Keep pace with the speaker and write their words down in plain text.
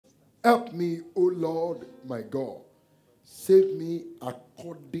Help me, O Lord, my God. Save me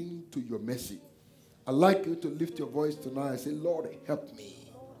according to your mercy. I'd like you to lift your voice tonight and say, Lord, help me.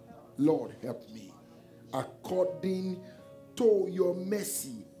 Lord, help me. According to your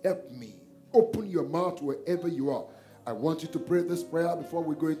mercy, help me. Open your mouth wherever you are. I want you to pray this prayer before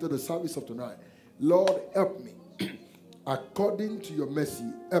we go into the service of tonight. Lord, help me. According to your mercy,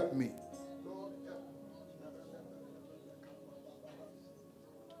 help me.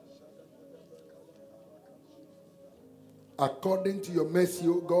 According to your mercy,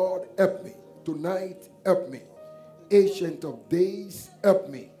 O God, help me. Tonight, help me. Ancient of days, help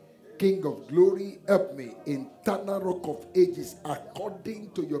me. King of glory, help me. Eternal rock of ages,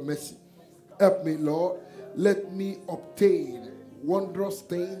 according to your mercy. Help me, Lord. Let me obtain wondrous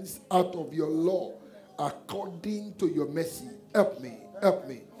things out of your law, according to your mercy. Help me, help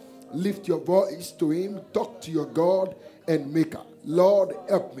me. Lift your voice to him. Talk to your God and Maker. Lord,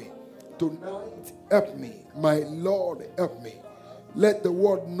 help me. Tonight, help me. My Lord, help me. Let the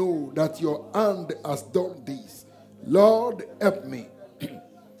world know that your hand has done this. Lord, help me.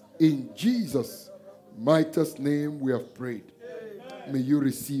 In Jesus' mightiest name we have prayed. May you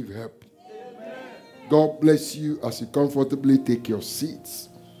receive help. God bless you as you comfortably take your seats.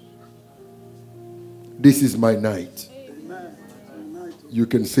 This is my night. You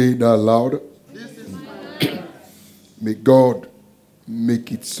can say that louder. May God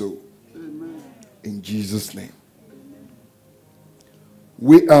make it so. In Jesus' name.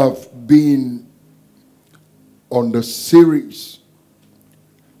 We have been on the series,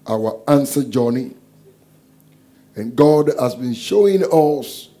 our answer journey, and God has been showing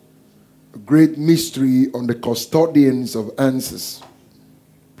us a great mystery on the custodians of answers.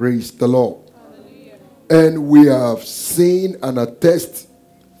 Praise the Lord. Hallelujah. And we have seen and attest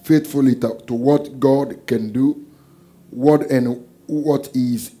faithfully to what God can do, what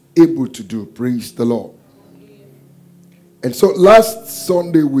He is able to do. Praise the Lord. And so last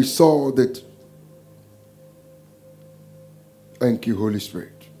Sunday we saw that. Thank you, Holy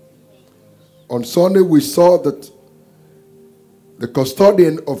Spirit. On Sunday we saw that the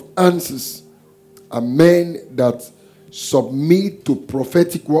custodian of answers are men that submit to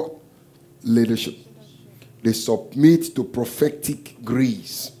prophetic what? Leadership. They submit to prophetic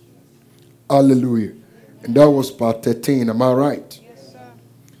grace. Hallelujah. And that was part 13. Am I right? Yes, sir.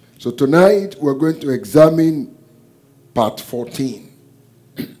 So tonight we're going to examine part 14.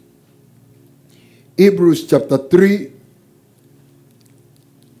 Hebrews chapter 3.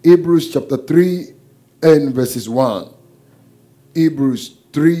 Hebrews chapter 3 and verses 1. Hebrews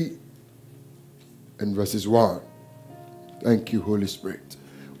 3 and verses 1. Thank you, Holy Spirit.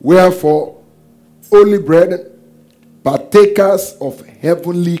 Wherefore, holy brethren, partakers of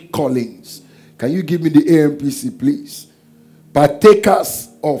heavenly callings. Can you give me the AMPC, please? Partakers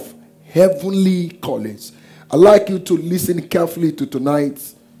of heavenly callings. I'd like you to listen carefully to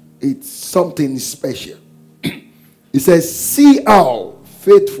tonight. It's something special. It says, see how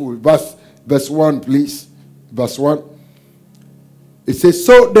faithful. Verse 1, please. Verse 1. It says,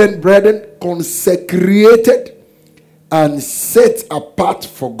 so then, brethren, consecrated and set apart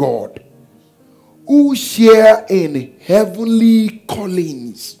for God, who share in heavenly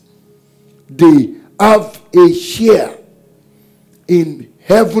callings. They have a share in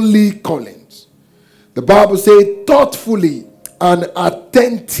heavenly callings. The Bible says, thoughtfully and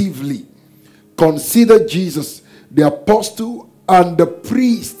attentively consider Jesus, the apostle and the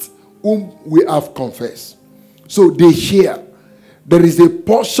priest whom we have confessed. So they share. There is a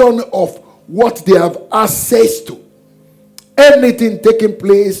portion of what they have access to. Anything taking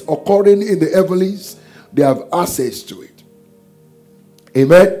place occurring in the heavens, they have access to it.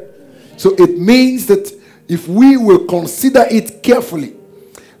 Amen? So it means that if we will consider it carefully,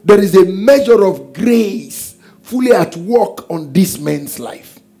 there is a measure of grace fully at work on this man's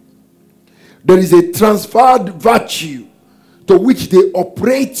life. There is a transferred virtue to which they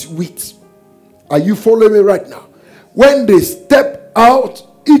operate with. Are you following me right now? When they step out,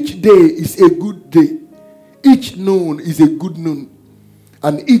 each day is a good day. Each noon is a good noon.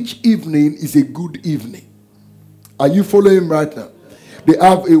 And each evening is a good evening. Are you following right now? They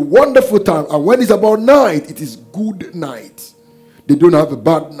have a wonderful time. And when it's about night, it is good night. They don't have a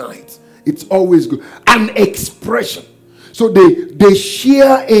bad night. It's always good. An expression. So they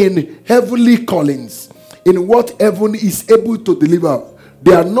share in heavenly callings. In what heaven is able to deliver.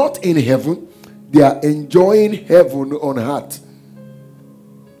 They are not in heaven. They are enjoying heaven on earth.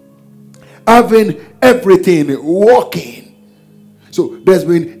 Having everything working. So there's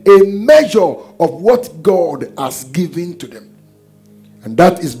been a measure of what God has given to them. And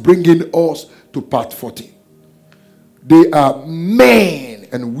that is bringing us to part 14. They are men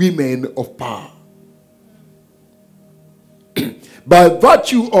and women of power. By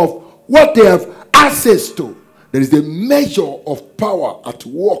virtue of what they have access to, there is a measure of power at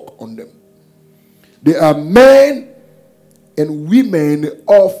work on them. They are men and women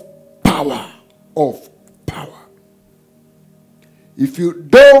of power. Of power. If you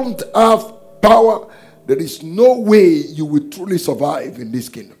don't have power, there is no way you will truly survive in this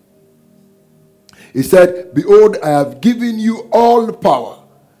kingdom. He said, behold, I have given you all power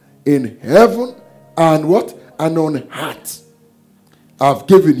in heaven and what? And on earth. I've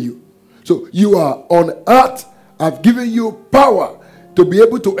given you. So you are on earth. I've given you power to be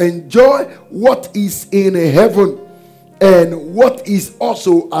able to enjoy what is in heaven and what is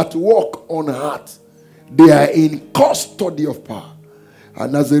also at work on earth. They are in custody of power.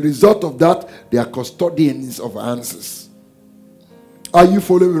 And as a result of that, they are custodians of answers. Are you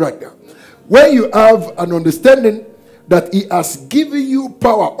following me right now? When you have an understanding that he has given you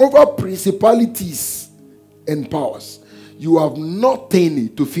power over principalities and powers, you have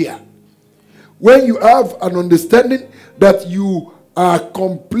nothing to fear. When you have an understanding that you are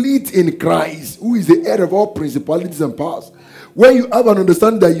complete in Christ, who is the head of all principalities and powers, when you have an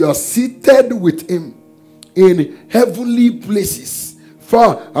understanding that you are seated with him in heavenly places,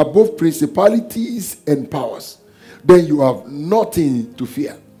 far above principalities and powers, then you have nothing to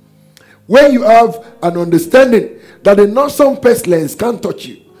fear. When you have an understanding that the noisome pestilence can't touch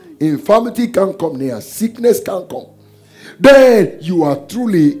you, infirmity can't come near, sickness can't come, then you are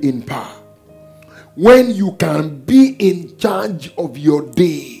truly in power. When you can be in charge of your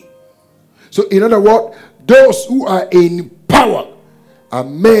day. So in other words, those who are in power are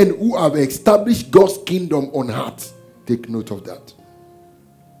men who have established God's kingdom on earth. Take note of that.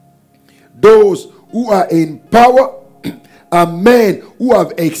 Those who are in power are men who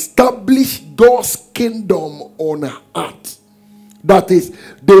have established God's kingdom on earth. That is,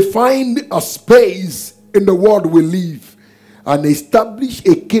 they find a space in the world we live and establish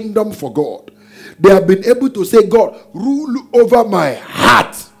a kingdom for God. They have been able to say, God, rule over my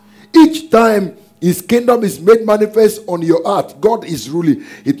heart. Each time his kingdom is made manifest on your heart, God is ruling.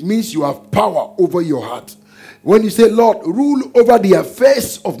 It means you have power over your heart. When you say, Lord, rule over the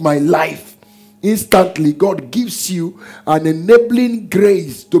affairs of my life, instantly God gives you an enabling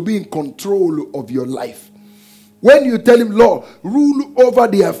grace to be in control of your life. When you tell him, Lord, rule over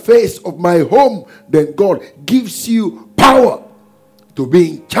the affairs of my home, then God gives you power to be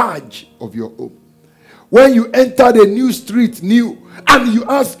in charge of your home. When you enter the new street and you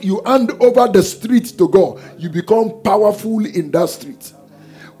hand over the street to God, you become powerful in that street.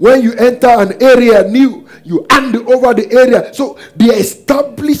 When you enter an area new, you hand over the area. So the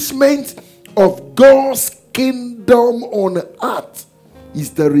establishment of God's kingdom on earth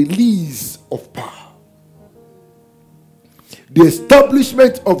is the release of power. The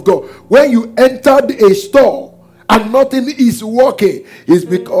establishment of God. When you entered a store and nothing is working, is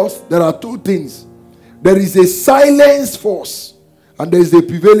because there are two things. There is a silence force and there is a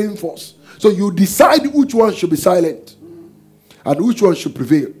prevailing force. So you decide which one should be silent and which one should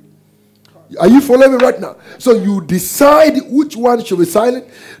prevail. Are you following me right now? So you decide which one should be silent.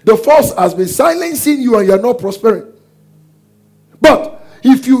 The force has been silencing you and you are not prospering. But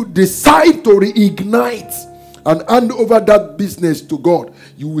if you decide to reignite and hand over that business to God,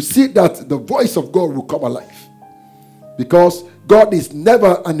 you will see that the voice of God will come alive. Because God is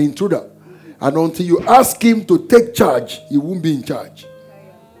never an intruder. And until you ask him to take charge, he won't be in charge.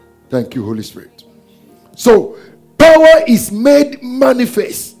 Thank you, Holy Spirit. So, power is made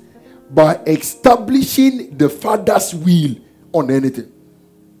manifest by establishing the Father's will on anything.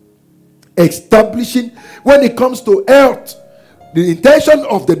 Establishing, when it comes to health, the intention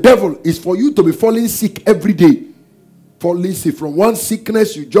of the devil is for you to be falling sick every day. Falling sick. From one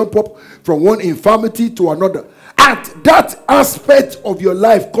sickness, you jump up from one infirmity to another. At that aspect of your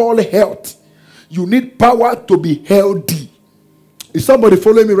life called health, you need power to be healthy. Is somebody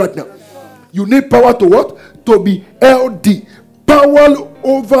following me right now? You need power to what? To be healthy. Power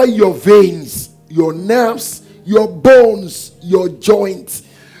over your veins, your nerves, your bones, your joints.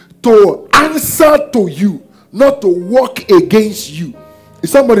 To answer to you, not to work against you.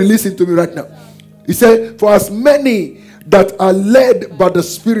 Is somebody listening to me right now? He said, for as many that are led by the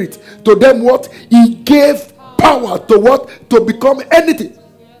Spirit, to them what? He gave power to what? To become anything.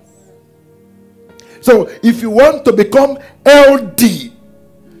 So if you want to become healthy,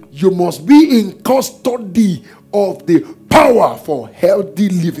 you must be in custody of the power for healthy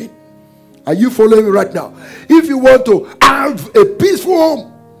living. Are you following me right now? If you want to have a peaceful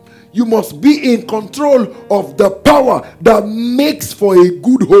home, you must be in control of the power that makes for a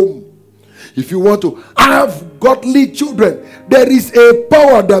good home. If you want to have godly children, there is a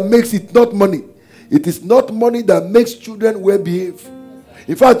power that makes it not money. It is not money that makes children well behave.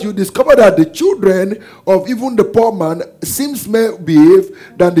 In fact, you discover that the children of even the poor man seems more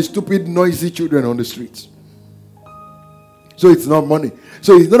behave than the stupid, noisy children on the streets. So it's not money.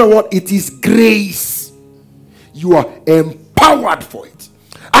 So it's not what? It is grace. You are empowered for it.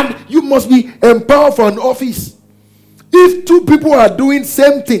 And you must be empowered for an office. If two people are doing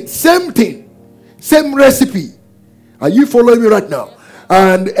same thing, same recipe, are you following me right now?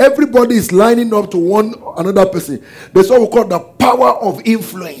 And everybody is lining up to one another person. That's what we call the power of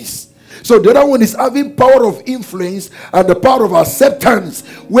influence. So the other one is having power of influence and the power of acceptance,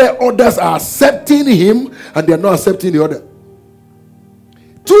 where others are accepting him and they are not accepting the other.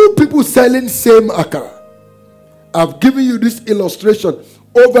 Two people selling same akara. I've given you this illustration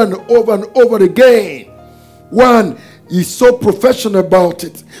over and over and over again. One is so professional about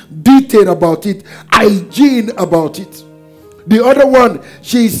it, detailed about it, hygiene about it. The other one,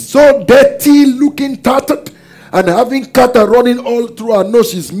 she's so dirty, looking tattered, and having cattle running all through her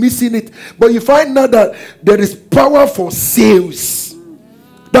nose. She's missing it. But you find out that there is power for sales.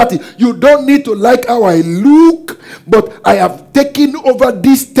 That you don't need to like how I look, but I have taken over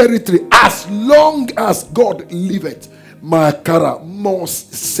this territory. As long as God liveth, my cara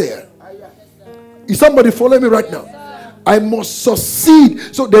must sell. Is somebody following me right now? I must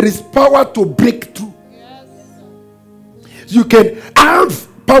succeed. So there is power to break through. You can have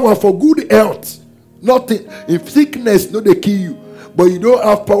power for good health. Nothing. If sickness, no, they kill you. But you don't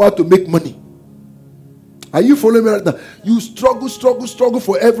have power to make money. Are you following me right now? You struggle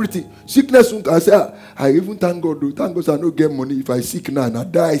for everything. Sickness, I say, I even thank God. Thank God I don't get money. If I sick now, I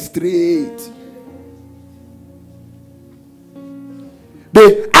die straight.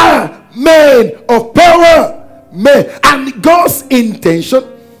 They are men of power. Men. And God's intention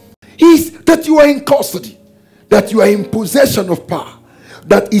is that you are in custody. That you are in possession of power.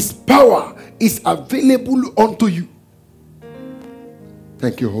 That his power is available unto you.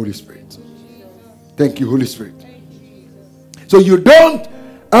 Thank you, Holy Spirit. Thank you, Holy Spirit. So you don't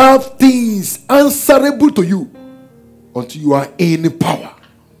have things answerable to you until you are in power.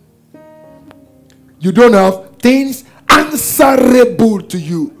 You don't have things answerable to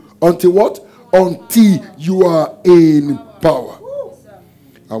you until what? Until you are in power.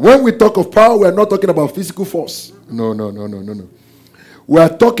 And when we talk of power, we are not talking about physical force. No. We are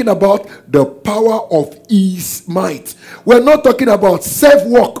talking about the power of his might. We are not talking about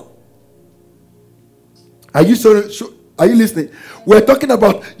self-work. Are you listening? We are talking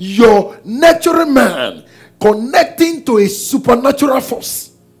about your natural man connecting to a supernatural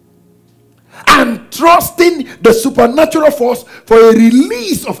force and trusting the supernatural force for a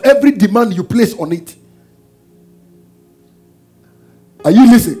release of every demand you place on it. Are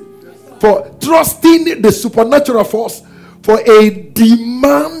you listening? For trusting the supernatural force for a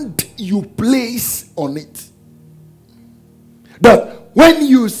demand you place on it. That when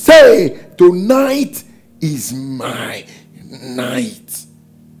you say, tonight is my night,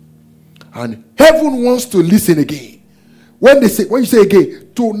 and heaven wants to listen again. When you say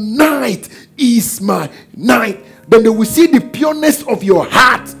again, tonight is my night, then they will see the pureness of your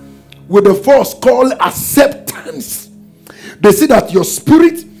heart with the force called acceptance. They see that your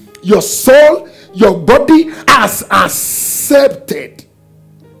spirit, your soul, your body has accepted.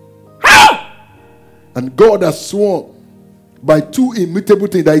 And God has sworn by two immutable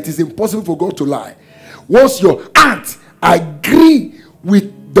things that it is impossible for God to lie. Once your heart agree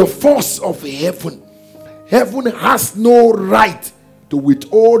with the force of heaven, heaven has no right to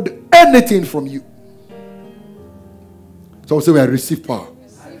withhold anything from you. So say we have received power.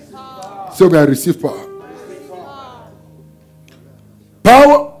 So we have received power.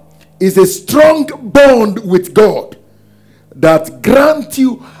 Power is a strong bond with God that grants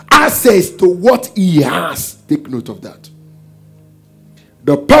you access to what he has. Take note of that.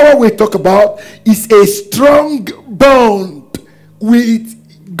 The power we talk about is a strong bond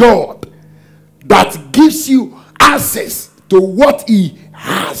with God that gives you access to what he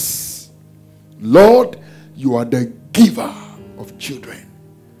has. Lord, you are the giver of children,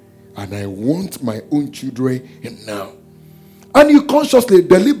 and I want my own children now. And you consciously,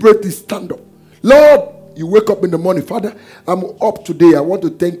 deliberately stand up. Lord, you wake up in the morning. Father, I'm up today. I want to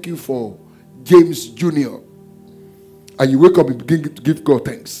thank you for James Jr. And you wake up and begin to give God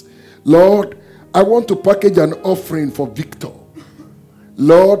thanks. Lord, I want to package an offering for Victor.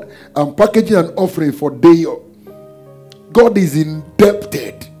 Lord, I'm packaging an offering for Deo. God is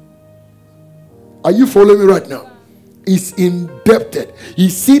indebted. Are you following me right now? He's indebted.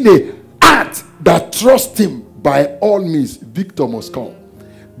 He's seen a heart that trusts him. By all means, Victor must come.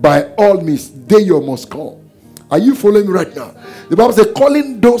 by all means, they you must come. Are you following me right now? The Bible says,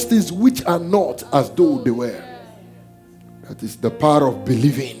 calling those things which are not as though they were. That is the power of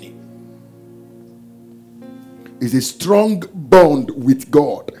believing. It's a strong bond with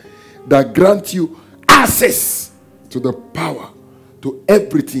God that grants you access to the power, to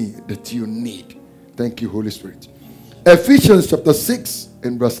everything that you need. Thank you, Holy Spirit. Ephesians chapter 6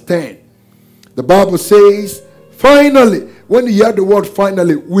 and verse 10. The Bible says, finally, when you hear the word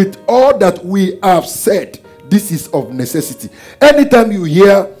finally, with all that we have said, this is of necessity. Anytime you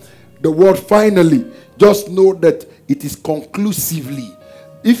hear the word finally, just know that it is conclusively.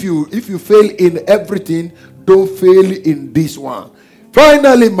 If you fail in everything, don't fail in this one.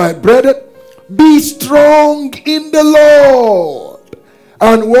 Finally, my brethren, be strong in the Lord.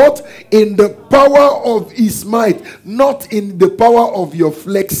 And what? In the power of his might, not in the power of your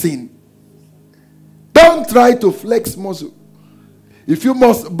flexing. Don't try to flex muscle. If you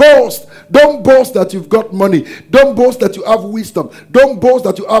must boast, don't boast that you've got money. Don't boast that you have wisdom. Don't boast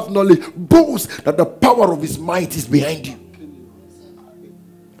that you have knowledge. Boast that the power of his might is behind you.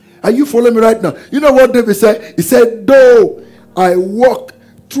 Are you following me right now? You know what David said? He said, though I walk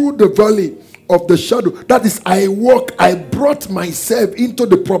through the valley of the shadow. That is, I brought myself into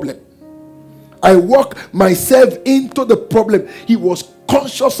the problem. I walk myself into the problem. He was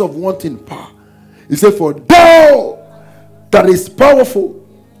conscious of wanting power. He said, for thou that is powerful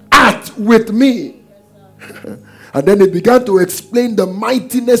art with me. And then he began to explain the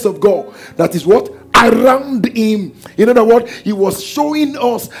mightiness of God. That is what? Around him. In other words, he was showing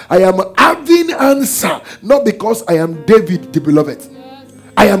us, I am having answer, not because I am David the beloved.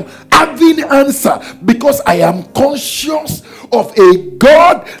 I am having answer because I am conscious of a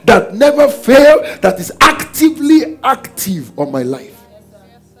God that never fails, that is actively active on my life.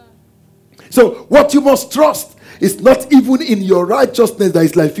 So what you must trust is not even in your righteousness that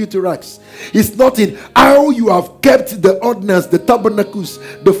is like filthy rags. It's not in how you have kept the ordinance, the tabernacles,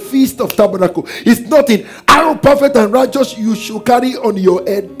 the feast of tabernacle. It's not in how perfect and righteous you should carry on your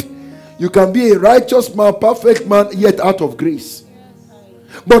head. You can be a righteous man, perfect man, yet out of grace.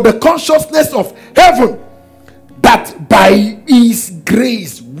 But the consciousness of heaven, that by his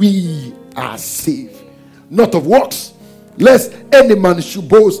grace we are saved, not of works, lest any man should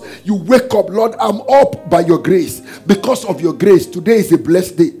boast. You wake up, Lord, I'm up by your grace. Because of your grace, today is a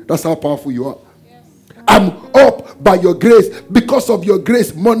blessed day. That's how powerful you are. I'm up by your grace. Because of your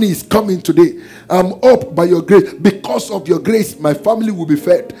grace, money is coming today. I'm up by your grace. Because of your grace, my family will be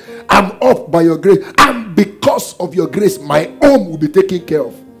fed. I'm up by your grace. And because of your grace, my home will be taken care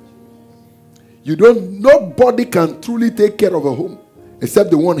of. Nobody can truly take care of a home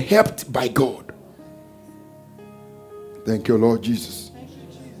except the one helped by God. Thank you, Lord Jesus.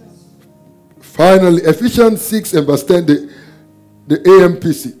 Finally, Ephesians 6 and verse 10, the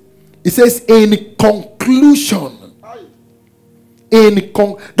AMPC. It says, in conclusion,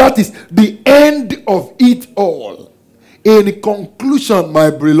 that is the end of it all. In conclusion, my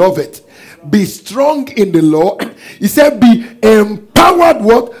beloved, be strong in the Lord. He said, be empowered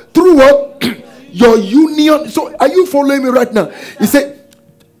what? Through what? Your union. So, are you following me right now? He said,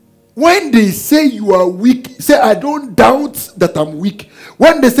 when they say you are weak, say, I don't doubt that I'm weak.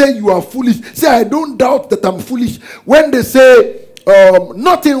 When they say you are foolish, say, I don't doubt that I'm foolish. When they say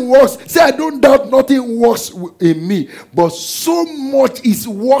nothing works, say, I don't doubt nothing works in me. But so much is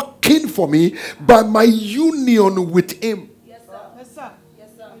working for me by my union with him. Yes, sir. Yes, sir. Yes,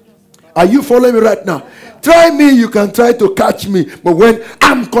 sir. Are you following me right now? Try me, you can try to catch me. But when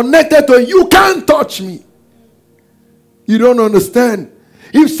I'm connected to you, you can't touch me. You don't understand.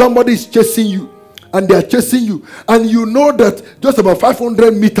 If somebody is chasing you, and they are chasing you, and you know that just about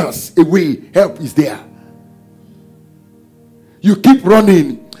 500 meters away, help is there. You keep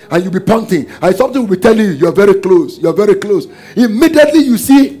running, and you'll be panting, and something will be telling you, you're very close, you're very close. Immediately you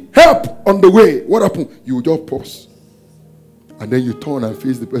see help on the way. What happened? You just pause. And then you turn and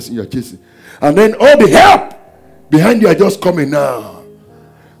face the person you're chasing. And then all the help behind you are just coming now.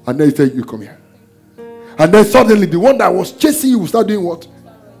 And then you say, you come here. And then suddenly the one that was chasing you will start doing what?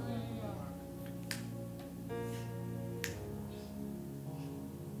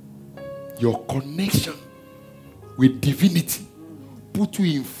 Your connection with divinity put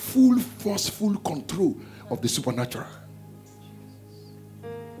you in full, forceful control of the supernatural.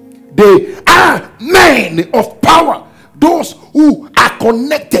 They are men of power. Those who are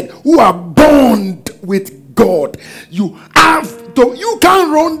connected, who are bound with God. You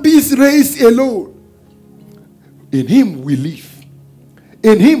can't run this race alone. In him we live.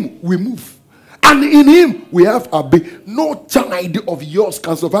 In him we move. And in him we have a being. No child of yours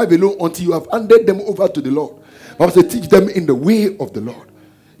can survive alone until you have handed them over to the Lord. Bible says, teach them in the way of the Lord.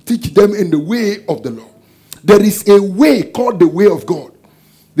 Teach them in the way of the Lord. There is a way called the way of God.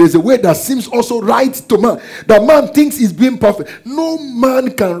 There's a way that seems also right to man. That man thinks is being perfect. No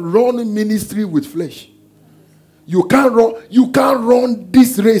man can run ministry with flesh. You can't run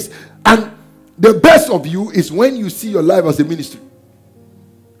this race. And the best of you is when you see your life as a ministry.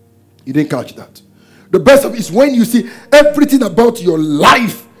 You didn't catch that. The best of it is when you see everything about your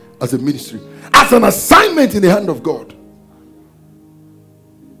life as a ministry, as an assignment in the hand of God.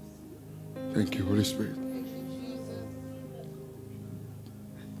 Thank you, Holy Spirit.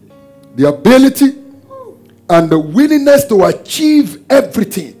 The ability and the willingness to achieve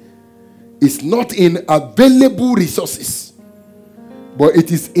everything is not in available resources, but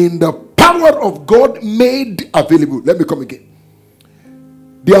it is in the power of God made available. Let me come again.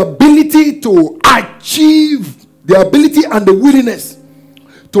 The ability to achieve, the ability and the willingness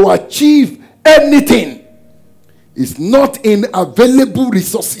to achieve anything is not in available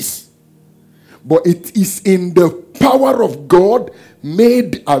resources, but it is in the power of God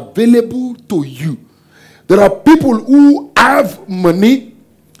made available to you. There are people who have money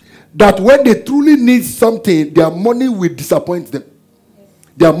that when they truly need something, their money will disappoint them.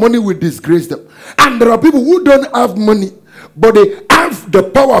 Their money will disgrace them. And there are people who don't have money, but they have the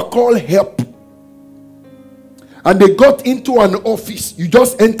power called help. And they got into an office. You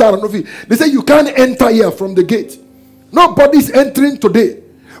just enter an office. They say you can't enter here from the gate. Nobody's entering today.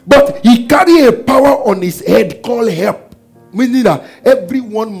 But he carry a power on his head called help. Meaning that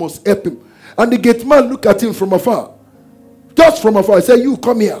everyone must help him. And the gate man look at him from afar. Just from afar. He said, you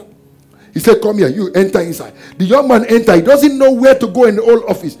come here. He said, come here. You enter inside. The young man enter. He doesn't know where to go in the whole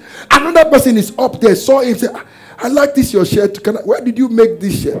office. Another person is up there. Saw him. Said, I like this your shirt. Where did you make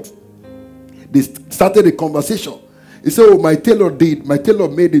this shirt? They started a conversation. He said, oh, my tailor did. My tailor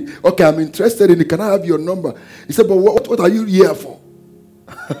made it. Okay, I'm interested in it. Can I have your number? He said, but what are you here for?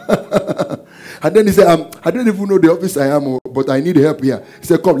 And then he said, I don't even know the office I am, but I need help here. He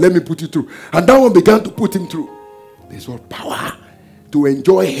said, come, let me put you through. And that one began to put him through. There's what power to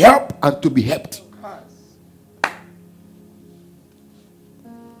enjoy help and to be helped.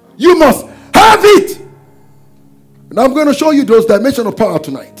 You must have it. And I'm going to show you those dimensions of power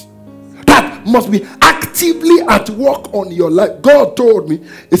tonight. That must be actively at work on your life. God told me,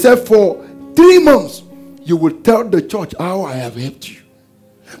 he said, for 3 months, you will tell the church how I have helped you.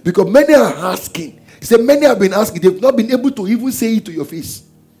 Because many are asking. He said, many have been asking. They've not been able to even say it to your face.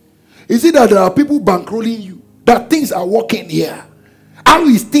 Is it that there are people bankrolling you? That things are working here. How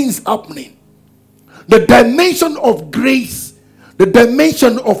is things happening? The dimension of grace. The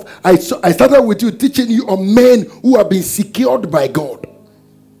dimension of, I started with you teaching you on men who have been secured by God.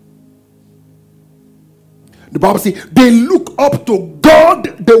 The Bible says, they look up to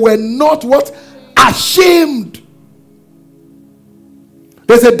God. They were not what? Ashamed.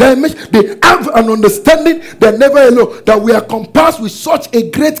 There's a dimension. They have an understanding. They're never alone. That we are compassed with such a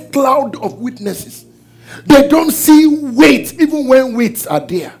great cloud of witnesses. They don't see weight even when weights are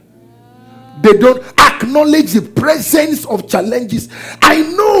there. They don't acknowledge the presence of challenges. I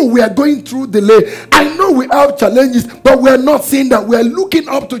know we are going through delay. I know we have challenges, but we are not saying that. We are looking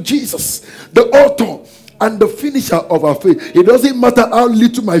up to Jesus, the author and the finisher of our faith. It doesn't matter how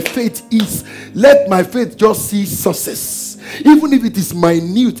little my faith is. Let my faith just see success. Even if it is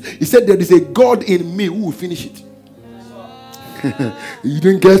minute, he said there is a God in me who will finish it. You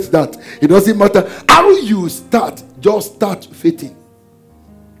didn't get that. It doesn't matter how you start. Just start faithing.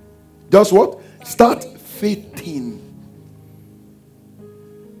 Just what? Start faithing.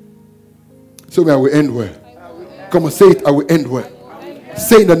 So I will end well. Come on, say it. I will end well.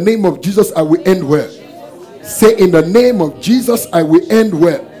 Say in the name of Jesus, I will end well. Say in the name of Jesus, I will end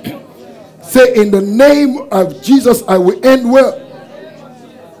well. Say in the name of Jesus, I will end well.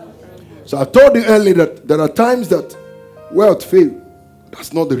 So I told you earlier that there are times that wealth fails.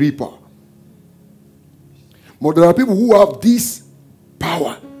 That's not the real power. But there are people who have this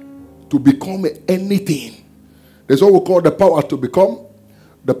power to become anything. There's what we call the power to become,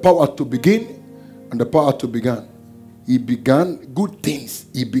 the power to begin, and the power to begin. He began good things.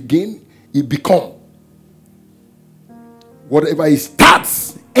 He become. Whatever he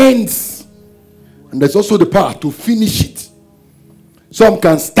starts, ends. And there's also the power to finish it. Some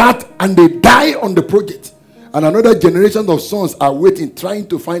can start and they die on the project. And another generation of sons are waiting, trying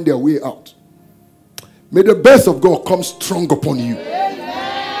to find their way out. May the best of God come strong upon you.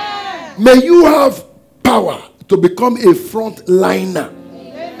 Amen. May you have power to become a front liner.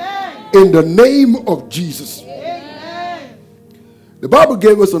 Amen. In the name of Jesus. Amen. The Bible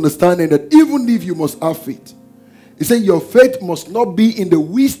gave us understanding that even if you must have faith, it said your faith must not be in the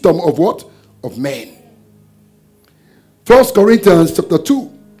wisdom of what? Of men. 1 Corinthians chapter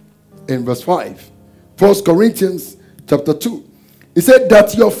 2 in verse 5. 1 Corinthians chapter 2. He said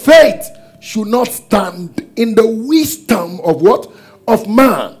that your faith should not stand in the wisdom of what? Of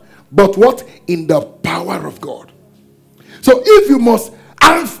man, but what? In the power of God. So if you must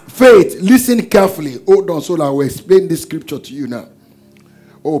have faith, listen carefully. Hold on, so I will explain this scripture to you now.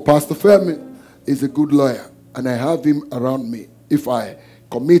 Oh, Pastor Femi is a good lawyer, and I have him around me. If I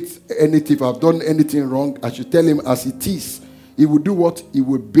commit anything, if I've done anything wrong, I should tell him as it is. He will do what? He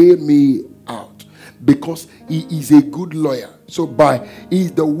will bail me out, because he is a good lawyer. So by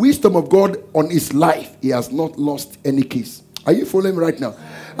the wisdom of God on his life, he has not lost any case. Are you following me right now?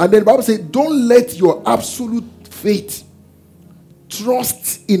 And then the Bible says, don't let your absolute faith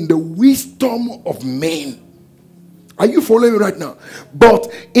trust in the wisdom of men. Are you following me right now?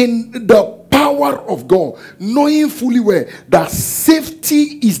 But in the power of God, knowing fully well that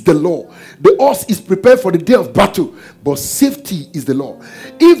safety is the law. The horse is prepared for the day of battle, but safety is the law.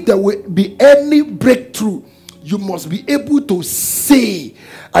 If there will be any breakthrough, you must be able to say,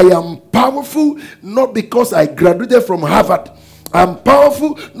 I am powerful not because I graduated from Harvard. I'm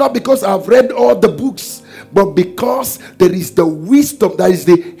powerful not because I've read all the books, but because there is the wisdom, that is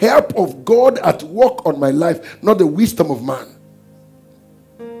the help of God at work on my life, not the wisdom of man,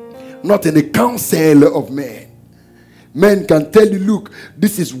 not in the counsel of men. Men can tell you, look,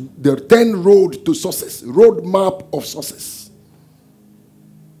 this is the 10 road to success, road map of success.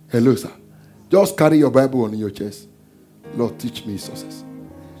 Hello, sir. Just carry your Bible on your chest. Lord, teach me success.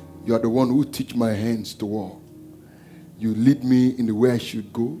 You are the one who teach my hands to war. You lead me in the way I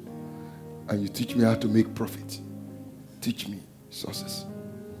should go, and you teach me how to make profit. Teach me success.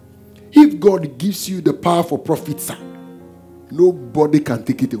 If God gives you the power for profit, sir, nobody can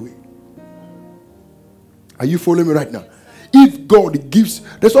take it away. Are you following me right now? If God gives,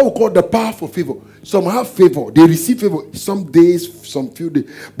 that's what we call the power for favor. Some have favor, they receive favor some days, some few days,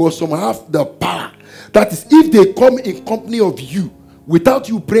 but some have the power. That is, if they come in company of you, without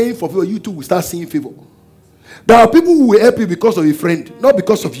you praying for favor, you too will start seeing favor. There are people who will help you because of a friend, not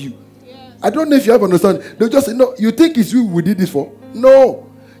because of you. Yes. I don't know if you have understand. They'll just say, no, you think it's you we did this for? No.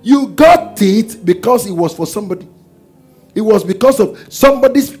 You got it because it was for somebody. It was because of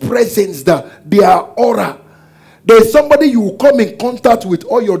somebody's presence, their aura. There's somebody you will come in contact with,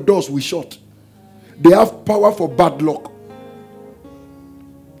 all your doors will shut. They have power for bad luck.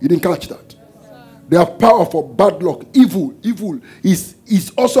 You didn't catch that? They have power for bad luck. Evil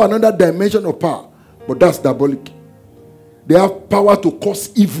is also another dimension of power, but that's diabolic. They have power to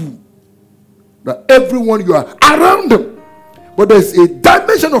cause evil. That everyone you are around them. But there's a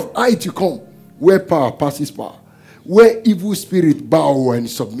dimension of height you come where power passes power, where evil spirit bow and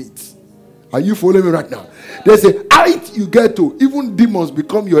submit. Are you following me right now? There's a height you get to. Even demons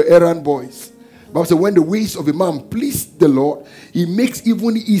become your errand boys. But so when the ways of a man please the Lord, he makes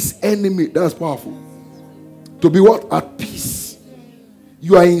even his enemy, that's powerful, to be what? At peace.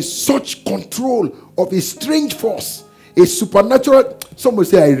 You are in such control of a strange force, a supernatural. Somebody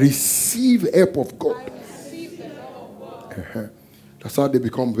say, I receive help of God. That's how they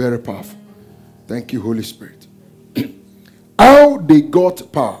become very powerful. Thank you, Holy Spirit. How they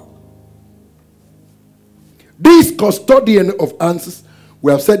got power. This custodian of answers,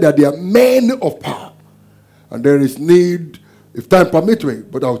 we have said that they are men of power. And there is need, if time permits me,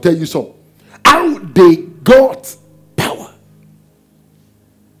 but I'll tell you some. How they got power.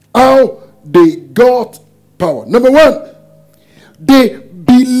 How they got power. Number one, they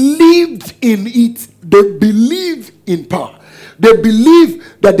believed in it. They believe in power. They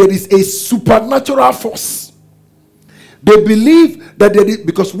believe that there is a supernatural force. They believe that there is,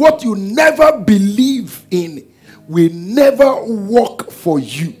 because what you never believe in will never work for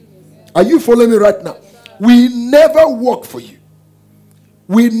you. Are you following me right now? We never work for you.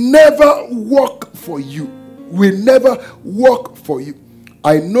 We never work for you. We never work for you.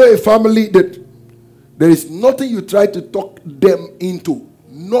 I know a family that there is nothing you try to talk them into.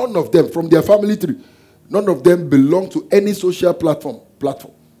 None of them from their family tree. None of them belong to any social platform.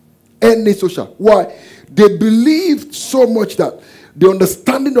 Any social. Why? They believed so much that the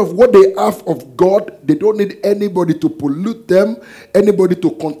understanding of what they have of God, they don't need anybody to pollute them, anybody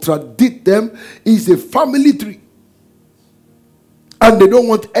to contradict them. It's a family tree. And they don't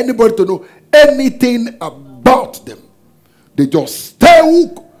want anybody to know anything about them. They just stay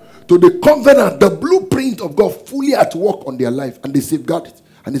hooked to the covenant, the blueprint of God fully at work on their life, and they safeguard it.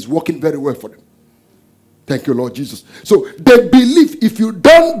 And it's working very well for them. Thank you, Lord Jesus. So they believe. If you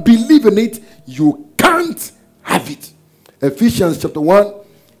don't believe in it, you can't have it. Ephesians chapter 1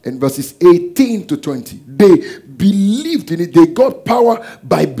 and verses 18 to 20. They believed in it. They got power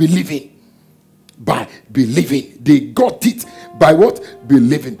by believing. by believing. They got it by what?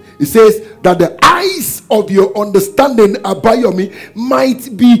 Believing. It says that the eyes of your understanding, Abayomi,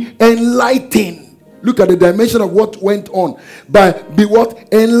 might be enlightened. Look at the dimension of what went on. By be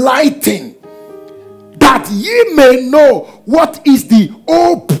what? Enlightened. That ye may know what is the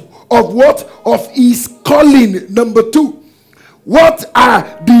hope of what? Of his calling. Number 2. What are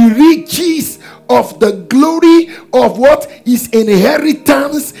the riches of the glory of what? His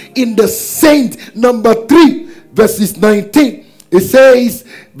inheritance in the saint. Number 3, verses 19. It says,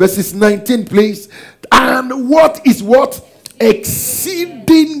 verses 19, please. And what is what?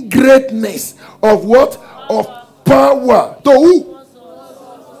 Exceeding greatness of what? Of power. To who?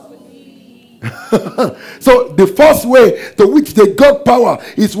 So the first way to which they got power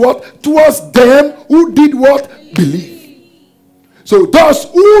is what? Towards them who did what? Believe. So those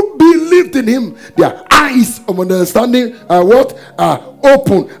who believed in him, their eyes of understanding are what? Are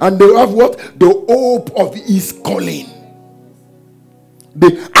open, and they have what? The hope of his calling.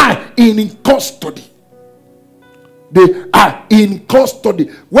 They are in custody. They are in custody.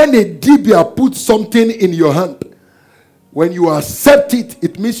 When a dibia puts something in your hand, when you accept it,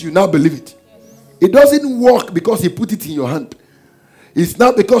 it means you now believe it. It doesn't work because he put it in your hand. It's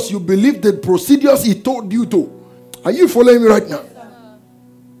not because you believe the procedures he told you to. Are you following me right now?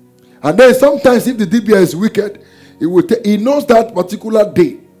 And then sometimes if the DBA is wicked, he knows that particular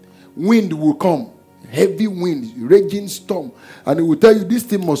day, wind will come. Heavy wind, raging storm. And he will tell you this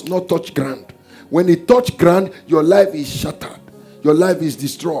thing must not touch ground. When it touch ground, your life is shattered. Your life is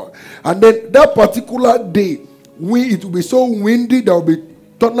destroyed. And then that particular day, it will be so windy, there will be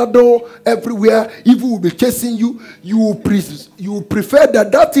tornado everywhere, evil will be chasing you. You will prefer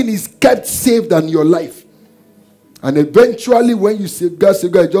that thing is kept safe than your life. And eventually when you say God,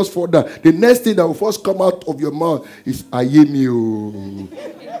 just fall down, the next thing that will first come out of your mouth is Ayemio.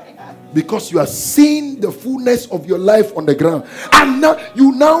 Because you are seeing the fullness of your life on the ground. And now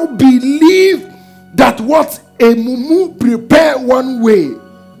you now believe that what a mumu prepare one way,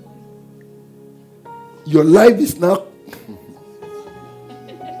 your life is now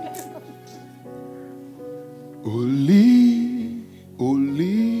Holy,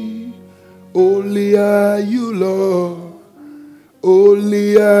 holy, holy are you, Lord.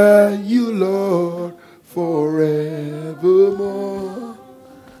 Holy are you, Lord, forevermore.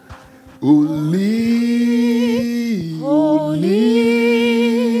 Holy, holy,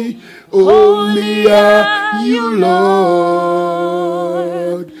 holy are you, Lord.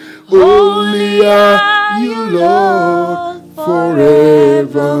 Holy are you, Lord,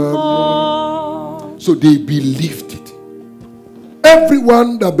 forevermore. So they believed it.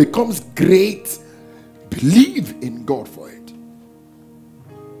 Everyone that becomes great, believe in God for it.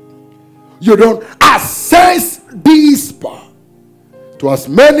 You don't access this power to as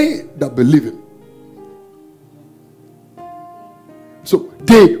many that believe him. So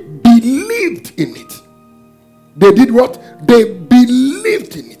they believed in it. They did what? They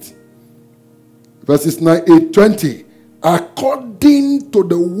believed in it. Verses 8:20. According to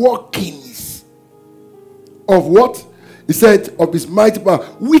the workings of what? He said, of his mighty power,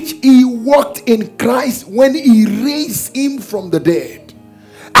 which he worked in Christ when he raised him from the dead,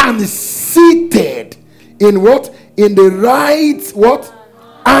 and seated in what? In the right what?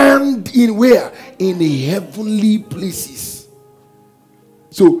 And in where? In the heavenly places.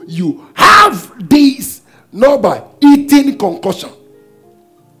 So you have this not by eating concussion.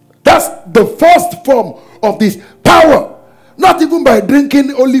 That's the first form of this power. Not even by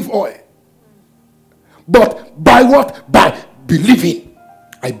drinking olive oil. But by what? By believing.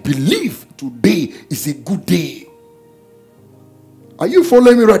 I believe today is a good day. Are you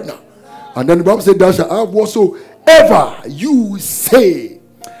following me right now? And then the Bible said, thou shalt have whatsoever you say.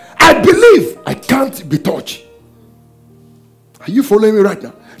 I believe I can't be touched. Are you following me right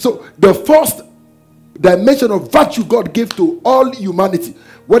now? So the first dimension of virtue God gave to all humanity,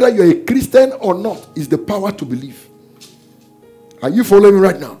 whether you're a Christian or not, is the power to believe. Are you following me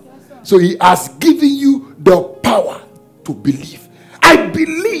right now? So he has given you the power to believe. I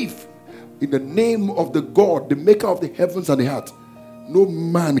believe in the name of the God, the maker of the heavens and the earth. No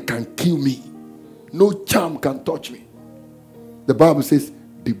man can kill me. No charm can touch me. The Bible says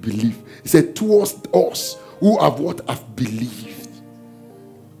they believe. It said towards us who have what? Have believed.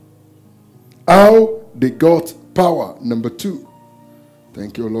 How they got power. Number 2.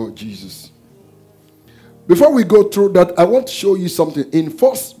 Thank you, Lord Jesus. Before we go through that, I want to show you something in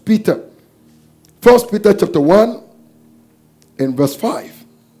 1 Peter chapter 1 and verse 5.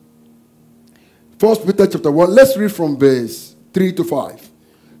 1 Peter chapter 1, let's read from verse 3 to 5.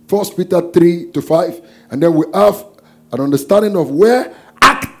 1 Peter 3 to 5, and then we have an understanding of where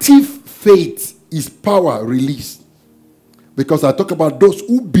active faith is power released. Because I talk about those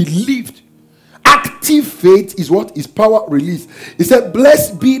who believed. Active faith is what? Is power released. He said,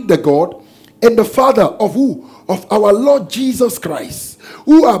 blessed be the God and the Father of who? Of our Lord Jesus Christ,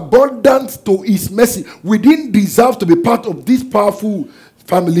 who abundant to his mercy. We didn't deserve to be part of this powerful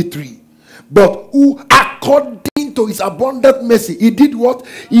family tree. But who according to his abundant mercy, he did what?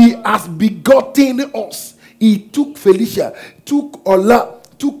 He has begotten us. He took Felicia, took Ola,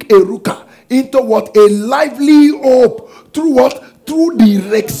 took Eruka into what? A lively hope. Through what? Through the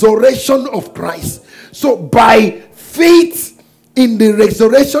resurrection of Christ. So by faith in the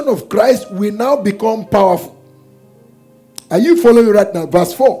resurrection of Christ, we now become powerful. Are you following me right now?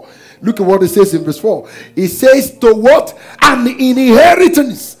 Verse 4. Look at what it says in verse 4. It says, to what? An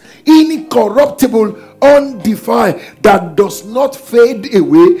inheritance, incorruptible, undefiled, that does not fade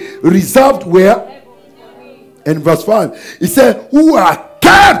away, reserved where? In verse 5. It said, who are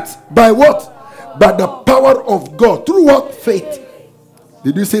kept by what? By the power of God. Through what? Faith.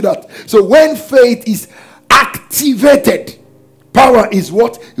 Did you see that? So when faith is activated, power is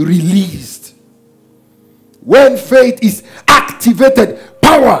what? Released. When faith is activated,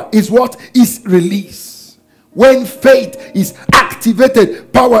 power is what? Is released. When faith is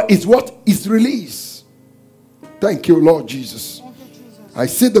activated, power is what? Is released. Thank you, Lord Jesus. I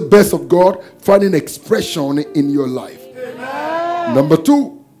see the best of God finding expression in your life. Amen. Number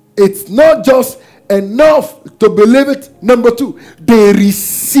 2, it's not just enough to believe it. Number 2, they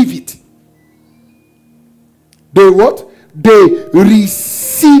receive it. They what? They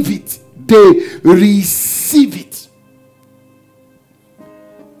receive it. They receive it.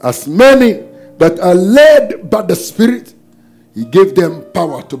 As many that are led by the Spirit, he gave them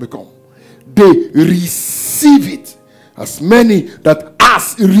power to become. They receive it. As many that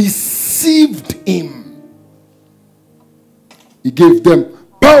has received him, he gave them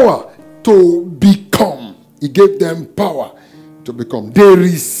power to become. He gave them power to become. They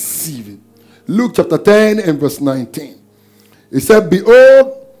receive it. Luke chapter 10 and verse 19. It said,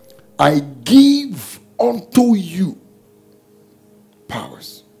 behold, I give unto you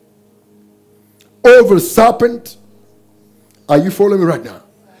powers over serpent. Are you following me right now?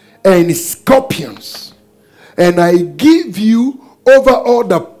 And scorpions. And I give you over all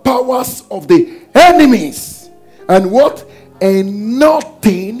the powers of the enemies. And what? And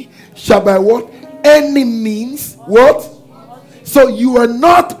nothing shall by what? Any means what? So you are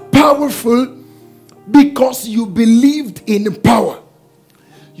not powerful because you believed in power.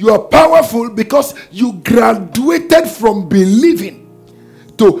 You are powerful because you graduated from believing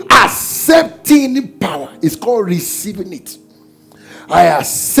to accepting power. It's called receiving it. I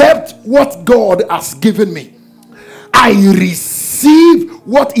accept what God has given me. I receive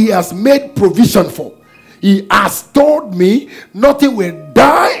what he has made provision for. He has told me nothing will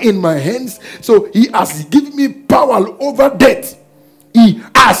die in my hands. So he has given me power over death. He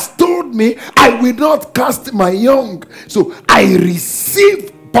has told me I will not cast my young. So I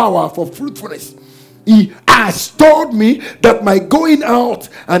receive power for fruitfulness. He has told me that my going out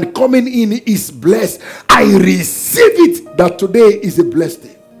and coming in is blessed. I receive it that today is a blessed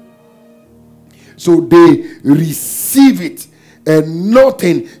day. So they receive it, and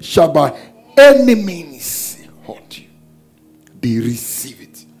nothing shall by any means hurt you. They receive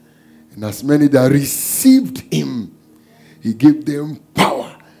it. And as many that received him, he gave them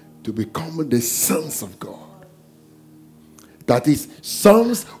power to become the sons of God. That is,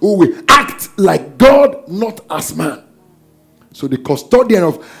 sons who will act like God, not as man. So the custodian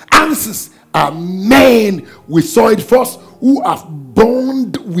of answers are men, we saw it first, who have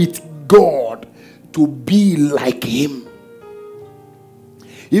bond with God to be like him.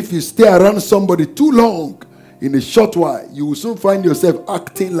 If you stay around somebody too long, in a short while, you will soon find yourself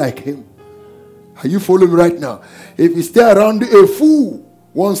acting like him. Are you following me right now? If you stay around a fool,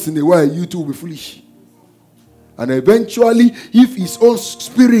 once in a while, you too will be foolish. And eventually, if his own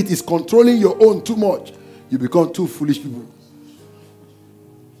spirit is controlling your own too much, you become two foolish people.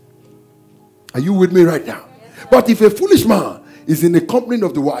 Are you with me right now? But if a foolish man is in the company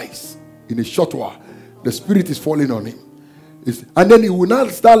of the wise, in a short while, the spirit is falling on him. And then he will now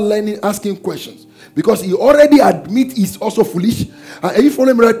start learning, asking questions. Because he already admits he's also foolish. Are you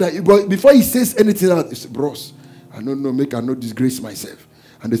following me right now? But before he says anything else, he says, bros, I don't know, make I not disgrace myself.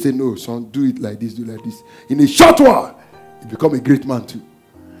 And they say, no, son, do it like this, do it like this. In a short while, you become a great man too.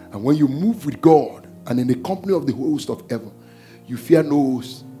 And when you move with God and in the company of the host of heaven, you fear no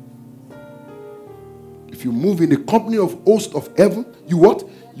host. If you move in the company of host of heaven, you what?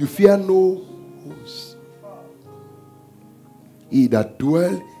 You fear no host. He that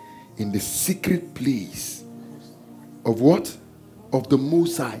dwell in the secret place of what? of the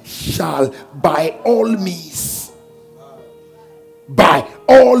Most High shall by all means, by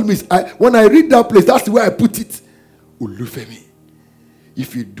all means. When I read that place, that's the way I put it. Olufemi,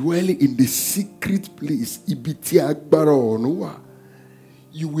 if you dwell in the secret place,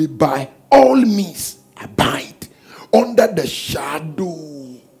 you will by all means abide under the shadow.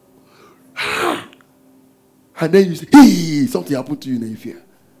 And then you say, hey, something happened to you, and you fear.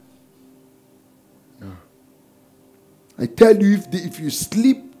 No. I tell you, if you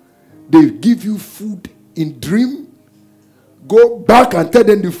sleep, they give you food in dream. Go back and tell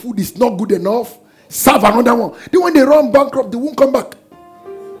them the food is not good enough. Serve another one. Then when they run bankrupt, they won't come back.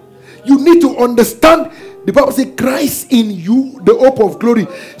 You need to understand. The Bible says, Christ in you, the hope of glory.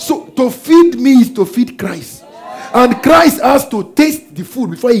 So to feed me is to feed Christ. And Christ has to taste the food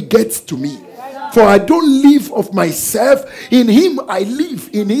before he gets to me. For I don't live of myself. In him I live.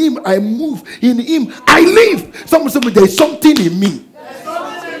 In him I move. In him I live. Someone say, there's something in me.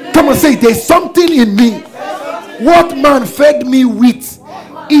 Come on, say, there's something in me. What man fed me with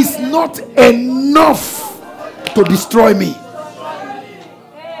is not enough to destroy me.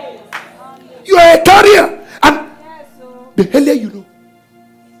 You are a carrier. And the earlier you know,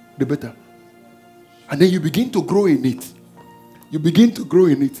 the better. And then you begin to grow in it. You begin to grow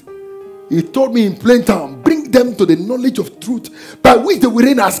in it. He told me in plain terms, bring them to the knowledge of truth, by which they will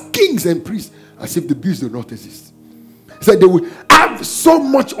reign as kings and priests, as if the beasts do not exist. He said they will have so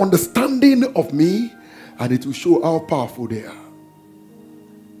much understanding of me, and it will show how powerful they are.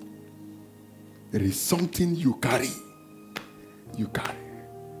 There is something you carry. You carry.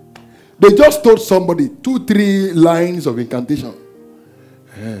 They just told somebody 2-3 lines of incantation.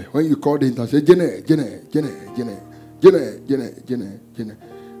 When you call the incantation, Jene.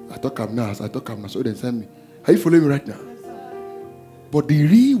 I thought I'm now. So they send me. Are you following me right now? But the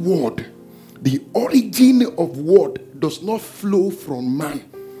real word, the origin of word, does not flow from man.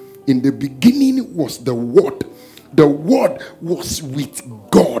 In the beginning was the Word. The Word was with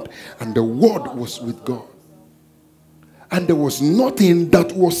God, and the Word was with God. And there was nothing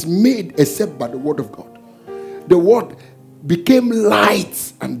that was made except by the Word of God. The Word became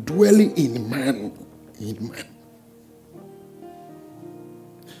light and dwelling in man.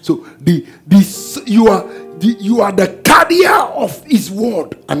 So you are the carrier of his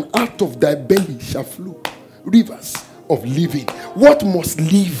word, and out of thy belly shall flow rivers of living. What must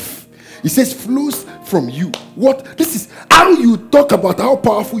live? He says flows from you. What? This is how you talk about how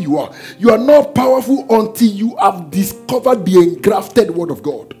powerful you are. You are not powerful until you have discovered the engrafted word of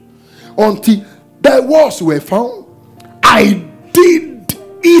God. Until thy words were found, I did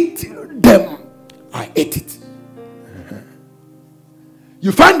eat them. I ate it.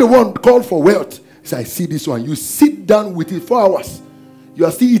 You find the one called for wealth. Say, I see this one. You sit down with it 4 hours. You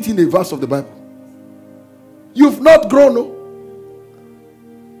are still eating a verse of the Bible. You've not grown, no?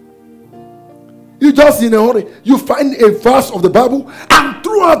 You just in a hurry. You find a verse of the Bible, and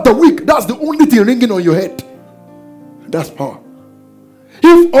throughout the week, that's the only thing ringing on your head. That's power.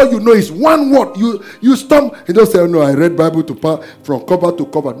 If all you know is one word, you stumble. You don't say, oh, no, I read Bible from cover to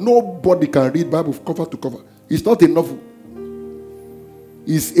cover. Nobody can read Bible from cover to cover. It's not enough.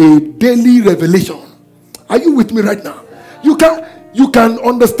 Is a daily revelation. Are you with me right now? You can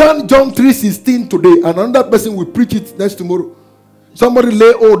understand John 3:16 today, and another person will preach it next tomorrow. Somebody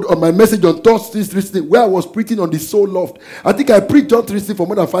lay hold on my message on Thursday 3:16, where I was preaching on the soul loved. I think I preached John 3:16 for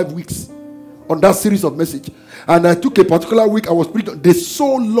more than 5 weeks on that series of message. And I took a particular week, I was preaching on the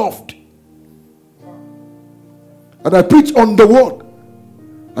soul loved. And I preached on the word.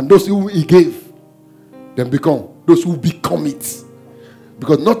 And those who he gave, then become those who become it.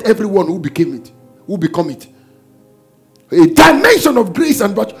 Because not everyone who become it. A dimension of grace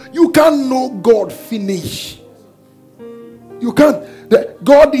and virtue. You can't know God finish. You can't.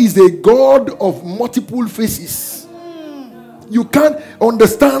 God is a God of multiple faces. You can't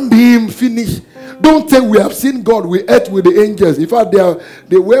understand him finish. Don't say we have seen God. We ate with the angels. In fact,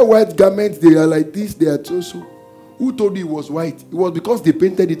 they wear white garments. They are like this. They are so. Who told you it was white? It was because they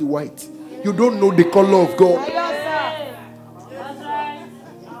painted it white. You don't know the color of God.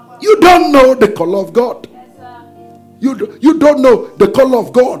 You don't know the color of God. You don't know the color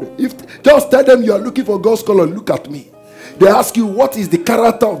of God. If just tell them you are looking for God's color, look at me. They ask you, what is the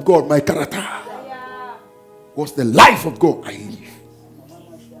character of God? My character. What's the life of God? I live.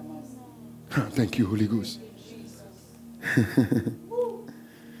 Thank you, Holy Ghost.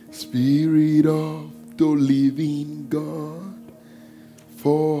 Spirit of the living God,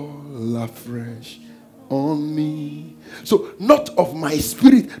 fall afresh on me. So, not of my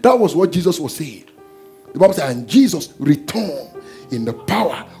spirit. That was what Jesus was saying. The Bible said, and Jesus returned in the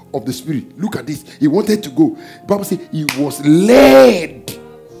power of the Spirit. Look at this. He wanted to go. The Bible says he was led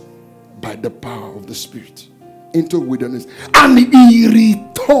by the power of the Spirit into wilderness. And he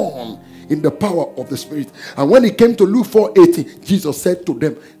returned in the power of the Spirit. And when he came to Luke 4:18, Jesus said to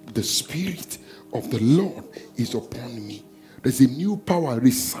them, the Spirit of the Lord is upon me. There's a new power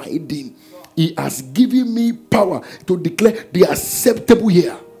residing. He has given me power to declare the acceptable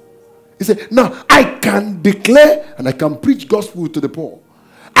year. He said, now I can declare and I can preach gospel to the poor.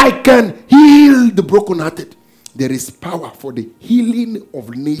 I can heal the brokenhearted. There is power for the healing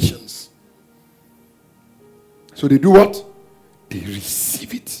of nations. So they do what? They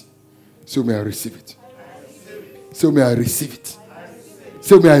receive it. So may I receive it. So may I receive it.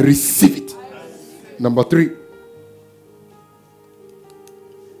 So may I receive it. Number 3.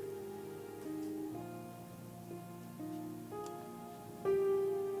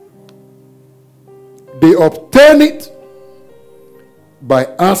 They obtain it by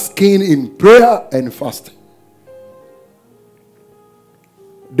asking in prayer and fasting.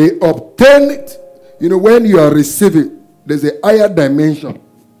 They obtain it. You know, when you are receiving, there's a higher dimension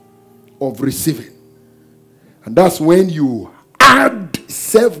of receiving. And that's when you add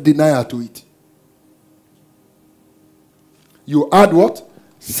self-denial to it. You add what?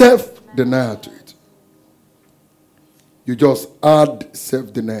 Self-denial to it. You just add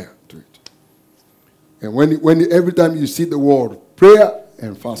self-denial to it. And when every time you see the word prayer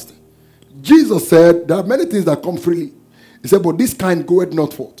and fasting, Jesus said there are many things that come freely. He said, but this kind goeth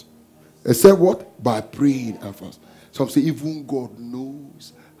not forth. Except what? By praying and fasting. Some say, even God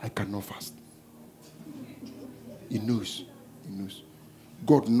knows I cannot fast. He knows. He knows.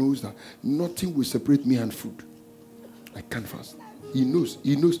 God knows that nothing will separate me and food. I can't fast. He knows.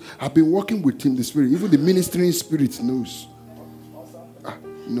 He knows. I've been working with him, the Spirit. Even the ministering spirit knows.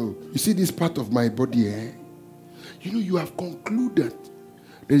 No. You see this part of my body, eh? You know, you have concluded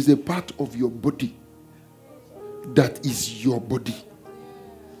there is a part of your body that is your body.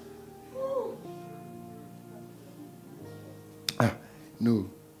 No.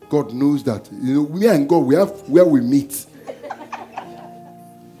 God knows that. You know, me and God, we have where we meet.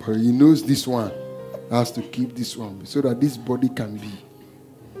 But he knows this one has to keep this one so that this body can be.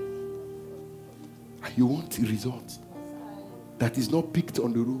 And you want a result that is not picked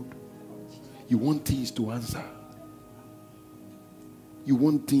on the road. You want things to answer. You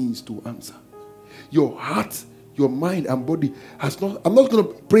want things to answer. Your heart, your mind and body has not. I'm not going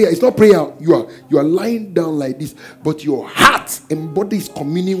to pray. It's not prayer. You are lying down like this, but your heart and body is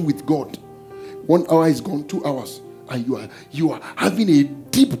communing with God. 1 hour is gone, 2 hours, and you are having a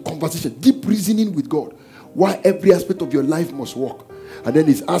deep conversation, deep reasoning with God. Why every aspect of your life must work, and then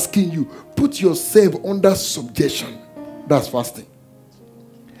He's asking you, put yourself under subjection. That's fasting.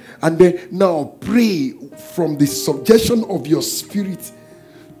 And then now pray from the subjection of your spirit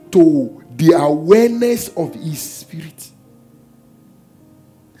to the awareness of His Spirit.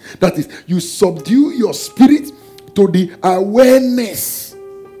 That is, you subdue your spirit to the awareness.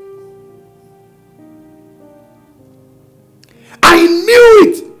 I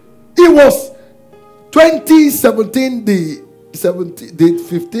knew it. It was 2017, the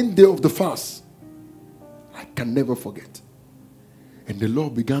 15th day of the fast. I can never forget. And the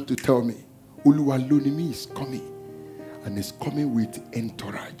Lord began to tell me, Oluwalonimi is coming. And it's coming with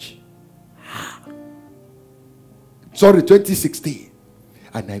entourage. Sorry, 2016.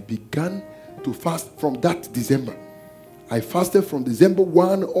 And I began to fast from that December. I fasted from December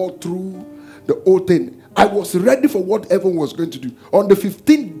 1 all through the whole thing. I was ready for what everyone was going to do. On the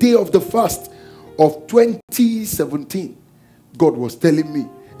 15th day of the fast of 2017, God was telling me,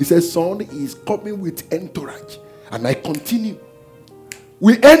 He said, son, He is coming with entourage. And I continue.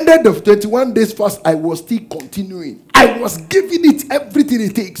 We ended the 21 days fast. I was still continuing. I was giving it everything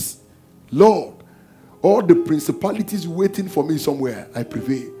it takes. Lord, all the principalities waiting for me somewhere, I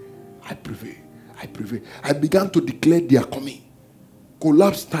prevail. I prevail. I prevail. I began to declare they are coming.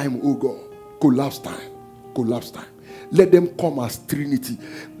 Collapse time, oh God. Collapse time. Collapse time. Let them come as Trinity.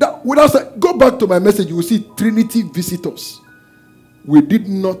 Go back to my message. You will see Trinity visitors. We did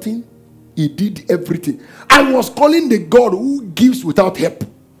nothing. He did everything. I was calling the God who gives without help.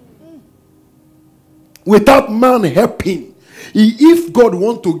 Without man helping. If God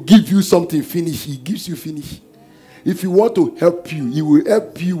wants to give you something finish, He gives you finish. If He wants to help you, He will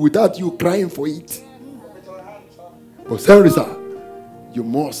help you without you crying for it. But sir, you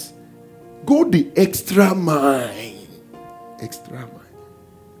must go the extra mile. Extra mile.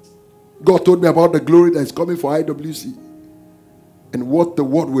 God told me about the glory that is coming for IWC. And what the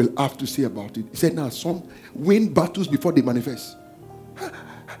world will have to say about it. He said, now, some win battles before they manifest.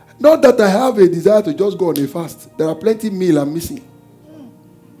 Not that I have a desire to just go on a fast. There are plenty of meal I'm missing.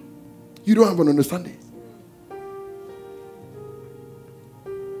 You don't have an understanding.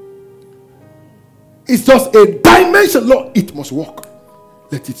 It's just a dimension. Lord, it must work.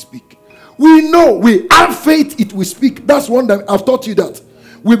 Let it speak. We know, we have faith, it will speak. That's one that I've taught you that.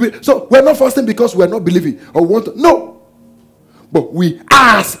 So we're not fasting because we're not believing or want to. No. But we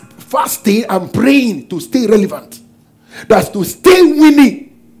are fasting and praying to stay relevant. That's to stay winning.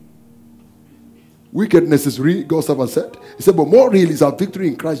 Wickedness is real, God's servant said. He said, but more real is our victory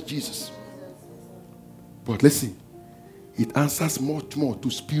in Christ Jesus. But listen, it answers much more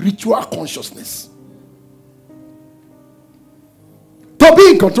to spiritual consciousness. To be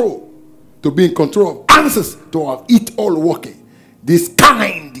in control. To be in control of answers to have it all working. This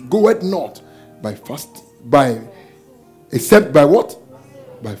kind goeth not by fasting, except by what?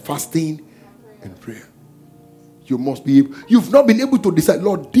 By fasting and prayer. You must be able, you've not been able to decide,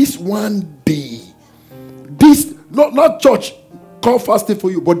 Lord, this one day, this, not church call fasting for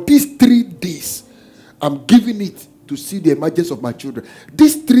you, but these 3 days, I'm giving it to see the emergence of my children.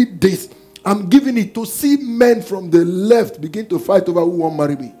 These 3 days, I'm giving it to see men from the left begin to fight over who won't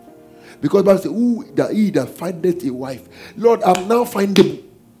marry me. Because Bible says, who that he that findeth a wife. Lord, I'm now findable.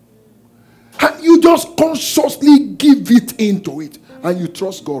 And you just consciously give it into it. And you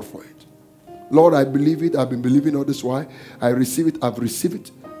trust God for it. Lord, I believe it. I've been believing all this while. I receive it. I've received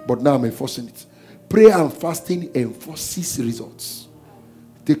it. But now I'm enforcing it. Prayer and fasting enforces results.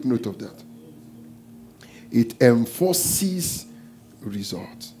 Take note of that. It enforces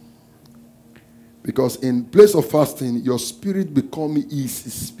results. Because in place of fasting, your spirit becomes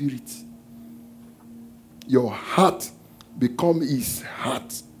his spirit. Your heart becomes his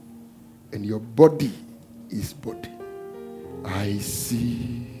heart. And your body is body. I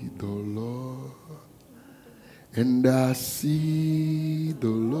see the Lord. And I see the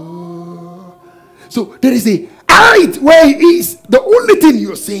Lord. So there is a height where he is. The only thing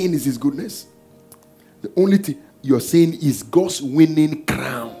you're saying is his goodness. The only thing you're saying is God's winning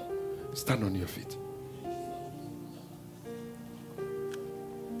crown. Stand on your feet.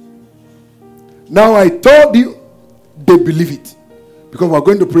 Now I told you, they believe it. Because we're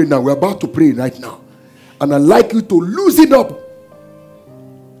going to pray now. We're about to pray right now. And I'd like you to loosen up.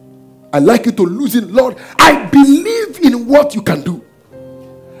 I'd like you to loosen. Lord, I believe in what you can do.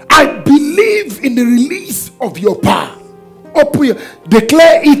 I believe in the release of your power.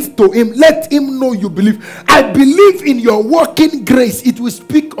 Declare it to him. Let him know you believe. I believe in your working grace. It will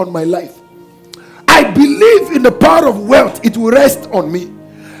speak on my life. I believe in the power of wealth. It will rest on me.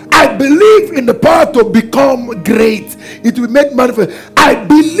 I believe in the power to become great. It will make manifest. I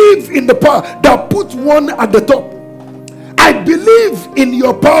believe in the power that puts one at the top. I believe in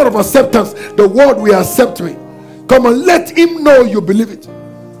your power of acceptance. The word will accept me. Come on, let him know you believe it.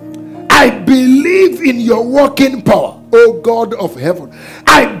 I believe in your working power. Oh God of heaven,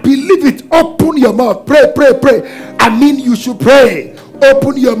 I believe it. Open your mouth. Pray, pray, pray. I mean, you should pray.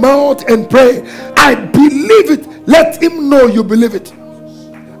 Open your mouth and pray. I believe it. Let him know you believe it.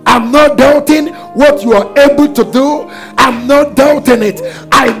 I'm not doubting what you are able to do. I'm not doubting it.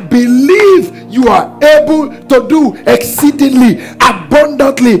 I believe you are able to do exceedingly,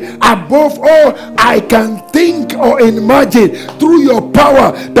 abundantly, above all I can think or imagine, through your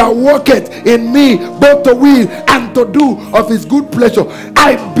power that worketh in me, both to will and to do of his good pleasure.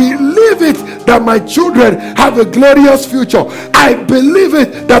 I believe it that my children have a glorious future. I believe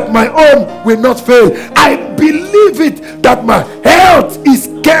it that my home will not fail. I believe it that my health is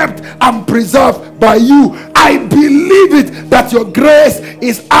kept and preserved by you. I believe it that your grace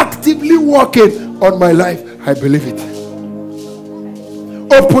is actively working on my life. I believe it.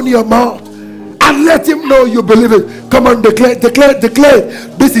 Open your mouth and let him know you believe it. Come on, declare, declare, declare.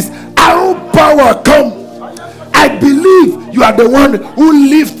 This is our power come. I believe you are the one who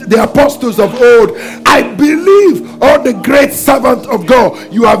lifted the apostles of old. I believe all the great servants of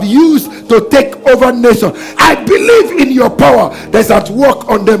God you have used to take over nations. I believe in your power that's at work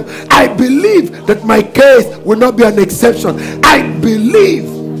on them. I believe that my case will not be an exception. I believe,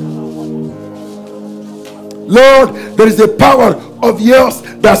 Lord, there is a power of yours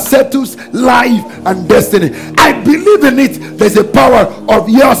that settles life and destiny. I believe in it. There's a power of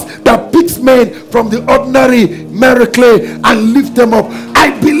yours that picks men from the ordinary miracle and lift them up.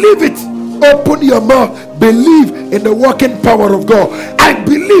 I believe it. Open your mouth. Believe in the working power of God. I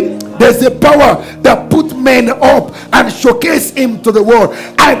believe there's a power that puts men up and showcase him to the world.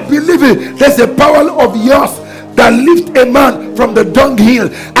 I believe it. There's a power of yours that lift a man from the dunghill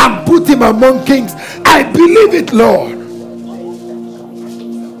and put him among kings. I believe it, Lord.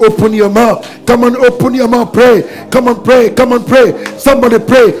 Open your mouth. Come on, open your mouth. Pray. Come on, pray. Come on, pray. Somebody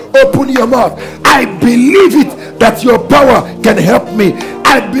pray. Open your mouth. I believe it that your power can help me.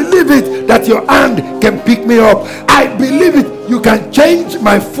 I believe it that your hand can pick me up. I believe it. You can change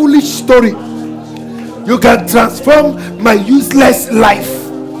my foolish story. You can transform my useless life.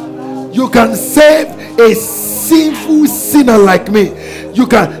 You can save a sinful sinner like me. You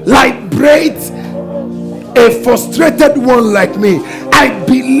can liberate a frustrated one like me. I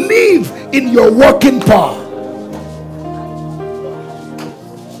believe in your working power.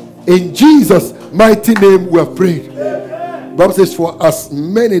 In Jesus' mighty name we have prayed. The Bible says, for as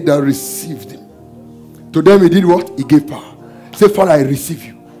many that received him, to them he did what? He gave power. Say, Father, I receive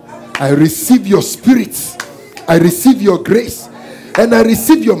you. I receive your spirit. I receive your grace. And I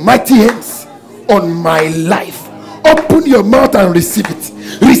receive your mighty hands on my life. Open your mouth and receive it.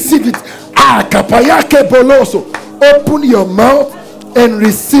 Receive it. Kapayake boloso. Open your mouth and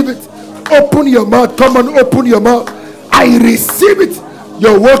receive it. Open your mouth. Come on, open your mouth. I receive it.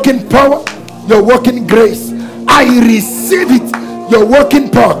 Your working power, your working grace. I receive it. Your working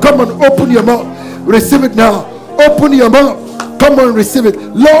power. Come on, open your mouth. Receive it now. Open your mouth. Come on, receive it.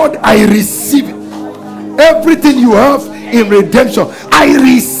 Lord, I receive it. Everything you have in redemption, I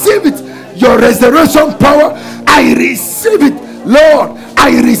receive it. Your resurrection power, I receive it. Lord,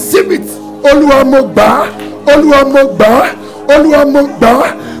 I receive it. Olúwa mo gbà, Olúwa mo gbà, Olúwa mo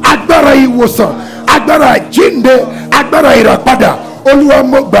gbà. Agbára ìwòsàn, agbára àjíǹde, agbára ìràpadà. Olúwa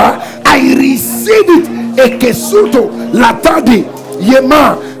mo gbà. I receive it. Ekesuto, Latadi,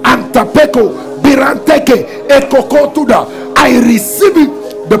 Yema, Antapeko, Biranteke, Ekokotuda. I receive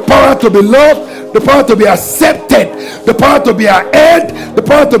it. The power to be loved, the power to be accepted, the power to be ahead, the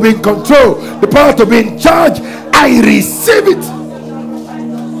power to be in control, the power to be in charge. I receive it.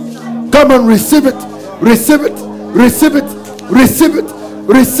 Come on, receive it. Receive it. Receive it. Receive it.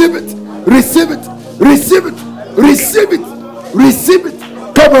 Receive it. Receive it. Receive it. Receive it. Receive it.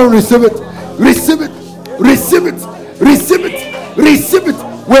 Come on, receive it. Receive it. Receive it. Receive it. Receive it.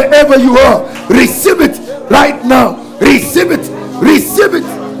 Wherever you are, receive it right now. Receive it. Receive it.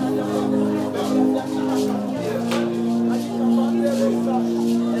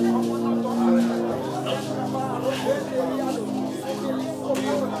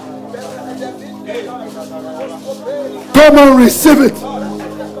 Come on, receive it.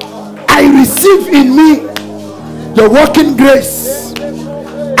 I receive in me your working grace.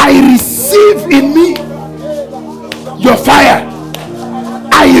 I receive in me your fire.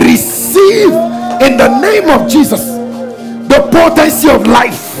 I receive in the name of Jesus the potency of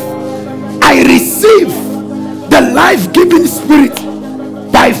life. I receive the life-giving spirit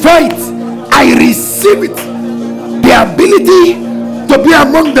by faith. I receive it. The ability to be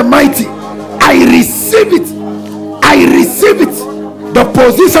among the mighty. I receive it. I receive it. The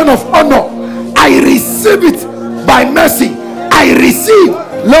position of honor. I receive it by mercy. I receive,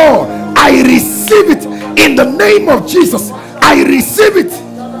 Lord, I receive it in the name of Jesus. I receive it.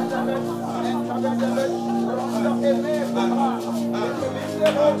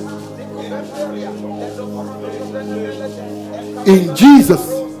 In Jesus'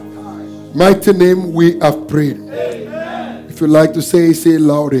 mighty name we have prayed. Amen. If you like to say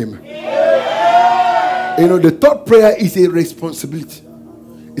loud amen. You know, the third prayer is a responsibility.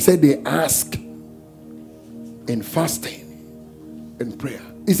 He said they ask in fasting and prayer.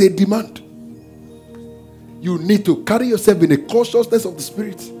 It's a demand. You need to carry yourself in the consciousness of the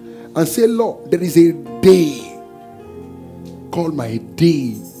Spirit and say, Lord, there is a day called my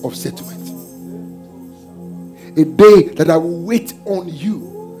day of settlement. A day that I will wait on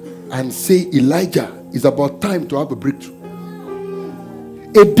you and say, Elijah, it's about time to have a breakthrough.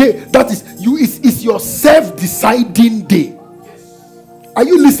 A day that is you is your self-deciding day. Are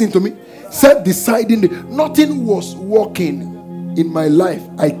you listening to me? Self-deciding day. Nothing was working in my life.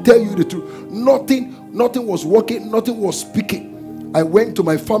 I tell you the truth. Nothing was working. Nothing was speaking. I went to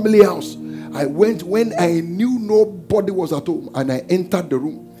my family house. I went when I knew nobody was at home, and I entered the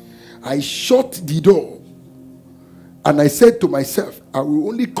room. I shut the door. And I said to myself, I will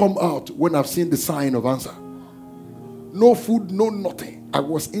only come out when I've seen the sign of answer. No food, no nothing. I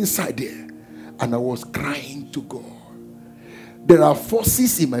was inside there and I was crying to God. There are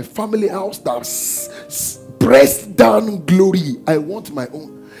forces in my family house that pressed down glory. I want my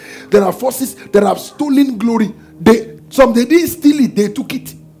own. There are forces that have stolen glory. Some they didn't steal it, they took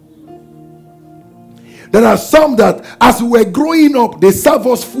it. There are some that as we were growing up, they served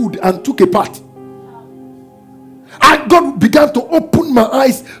us food and took a part. And God began to open my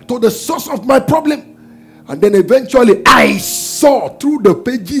eyes to the source of my problem. And then eventually I saw through the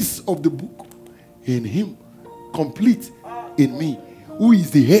pages of the book, in him, complete in me, who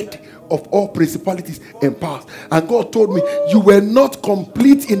is the head of all principalities and powers. And God told me, you were not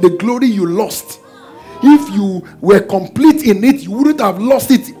complete in the glory you lost. If you were complete in it, you wouldn't have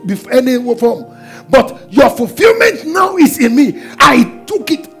lost it before any form. But your fulfillment now is in me. I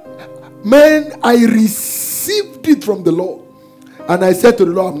took it. Man, I received it from the Lord. And I said to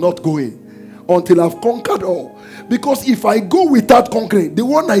the Lord, I'm not going until I've conquered all. Because if I go without conquering, the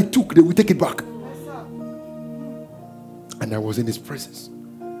one I took, they will take it back. And I was in his presence.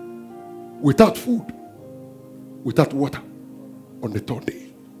 Without food. Without water. On the third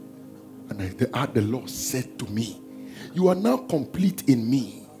day. And the Lord said to me, you are now complete in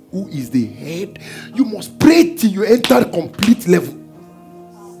me, who is the head. You must pray till you enter complete level.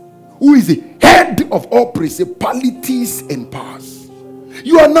 Who is the head of all principalities and powers.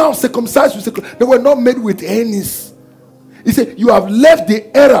 You are now circumcised with circumcision. They were not made with hands. He said, you have left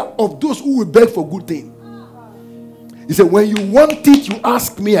the era of those who will beg for good things. He said, when you want it, you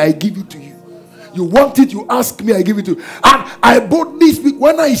ask me, I give it to you. You want it, you ask me, I give it to you. And I boldly speak.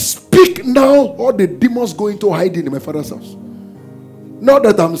 When I speak now, all the demons go into hiding in my father's house. Not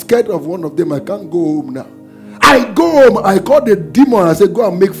that I'm scared of one of them. I can't go home now. I go home, I call the demon and I say, go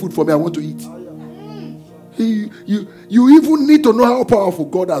and make food for me. I want to eat. You even need to know how powerful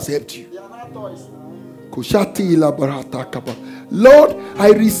God has helped you. Lord,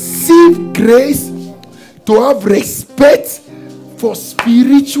 I receive grace to have respect for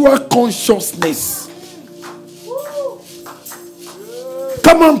spiritual consciousness.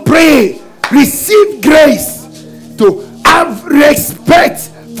 Come on, pray. Receive grace to have respect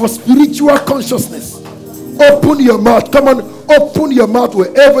for spiritual consciousness. Open your mouth. Come on, open your mouth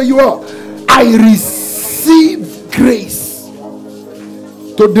wherever you are. I receive grace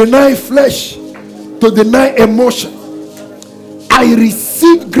to deny flesh, to deny emotion. I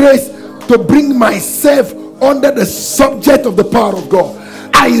receive grace to bring myself under the subject of the power of God.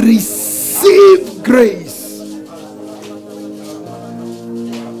 I receive grace.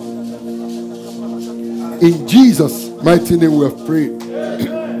 In Jesus' mighty name we have prayed.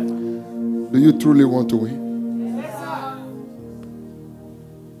 Do you truly want to win?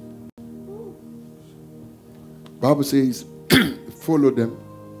 Bible says, follow them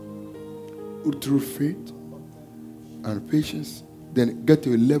who through faith and patience, then get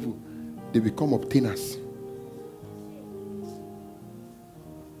to a level they become obtainers.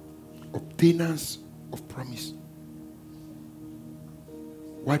 Obtainers of promise.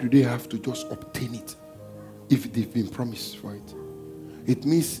 Why do they have to just obtain it if they've been promised for it? It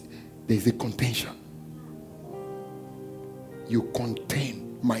means there's a contention. You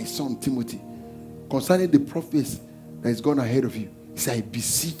contend, my son Timothy, concerning the prophets that is gone ahead of you. He said, I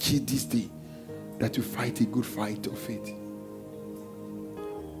beseech you this day that you fight a good fight of faith.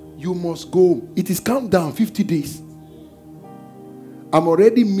 You must go. It is countdown 50 days. I'm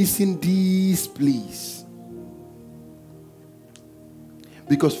already missing this place.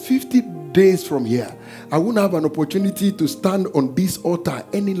 Because 50 days from here, I won't have an opportunity to stand on this altar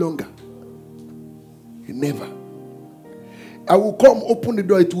any longer. Never. I will come, open the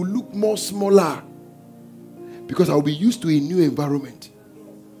door, it will look more smaller. Because I will be used to a new environment.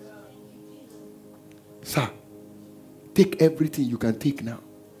 Sir, take everything you can take now.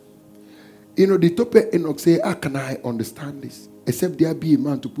 You know, the Tope Enoch say, how can I understand this? Except there be a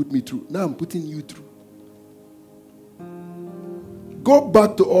man to put me through. Now I'm putting you through. Go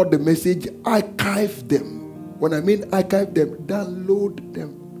back to all the message, archive them. When I mean archive them, download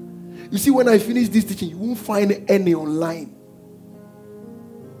them. You see, when I finish this teaching, you won't find any online.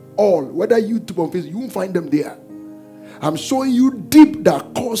 All, whether YouTube or Facebook, you won't find them there. I'm showing you deep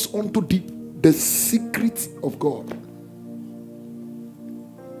that calls onto deep, the secrets of God.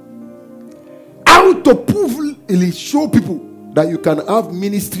 How to prove, show people that you can have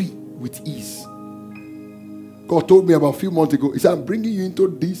ministry with ease. God told me about a few months ago, he said, I'm bringing you into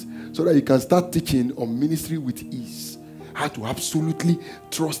this so that you can start teaching on ministry with ease. How to absolutely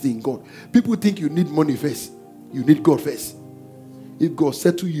trust in God. People think you need money first. You need God first. If God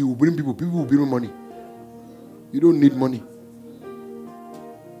said to you, bring people, people will bring money. You don't need money.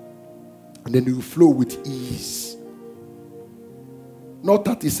 And then you flow with ease. Not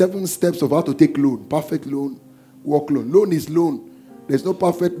 37 steps of how to take loan. Perfect loan, work loan. Loan is loan. There's no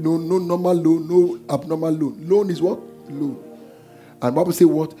perfect loan, no normal loan, no abnormal loan. Loan is what? Loan. And Bible says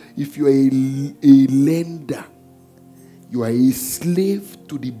what? If you are a lender, you are a slave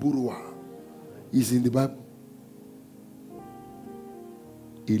to the borrower. It's in the Bible.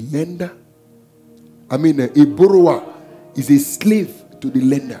 A lender, a borrower is a slave to the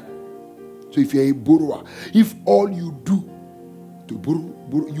lender. So if you're a borrower, if all you do to borrow,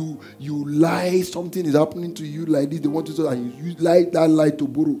 you lie, something is happening to you like this, they want you to, and you use that lie to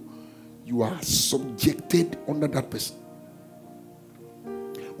borrow, you are subjected under that person.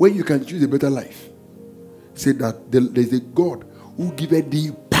 When you can choose a better life, said that there's a God who giveth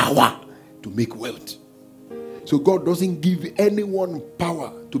thee power to make wealth. So God doesn't give anyone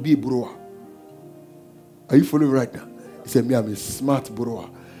power to be a borrower. Are you following right now? He said, me, I'm a smart borrower.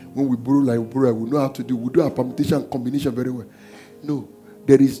 When we borrow like we borrow, we know how to do. We do our permutation and combination very well. No,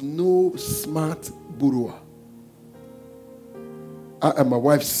 there is no smart borrower. I and my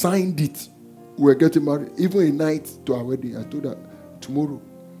wife signed it. We were getting married. Even a night to our wedding, I told her, tomorrow,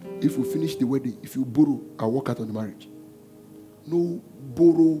 if we finish the wedding, if you borrow, I'll work out on the marriage. No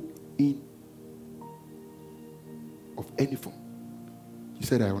borrowing of any form. She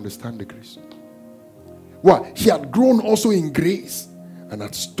said, I understand the grace. Why? She had grown also in grace and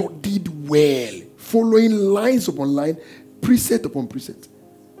had studied well, following lines upon line, precept upon precept.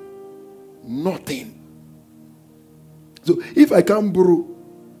 Nothing. So if I can't borrow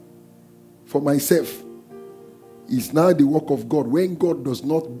for myself, it's now the work of God. When God does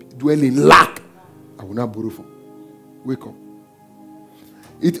not dwell in lack, I will not borrow from. Wake up.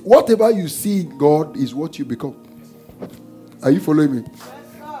 Whatever you see in God is what you become. Are you following me?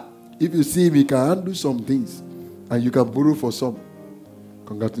 If you see him, he can handle some things and you can borrow for some.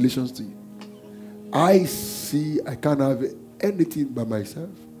 Congratulations to you. I see I can't have anything by myself.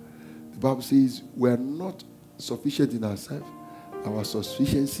 The Bible says we are not sufficient in ourselves. Our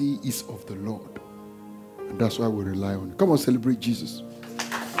sufficiency is of the Lord. And that's why we rely on it. Come on, celebrate Jesus.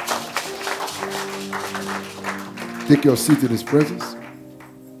 Take your seat in his presence.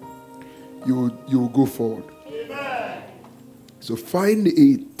 You will go forward. Amen. So find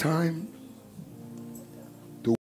a time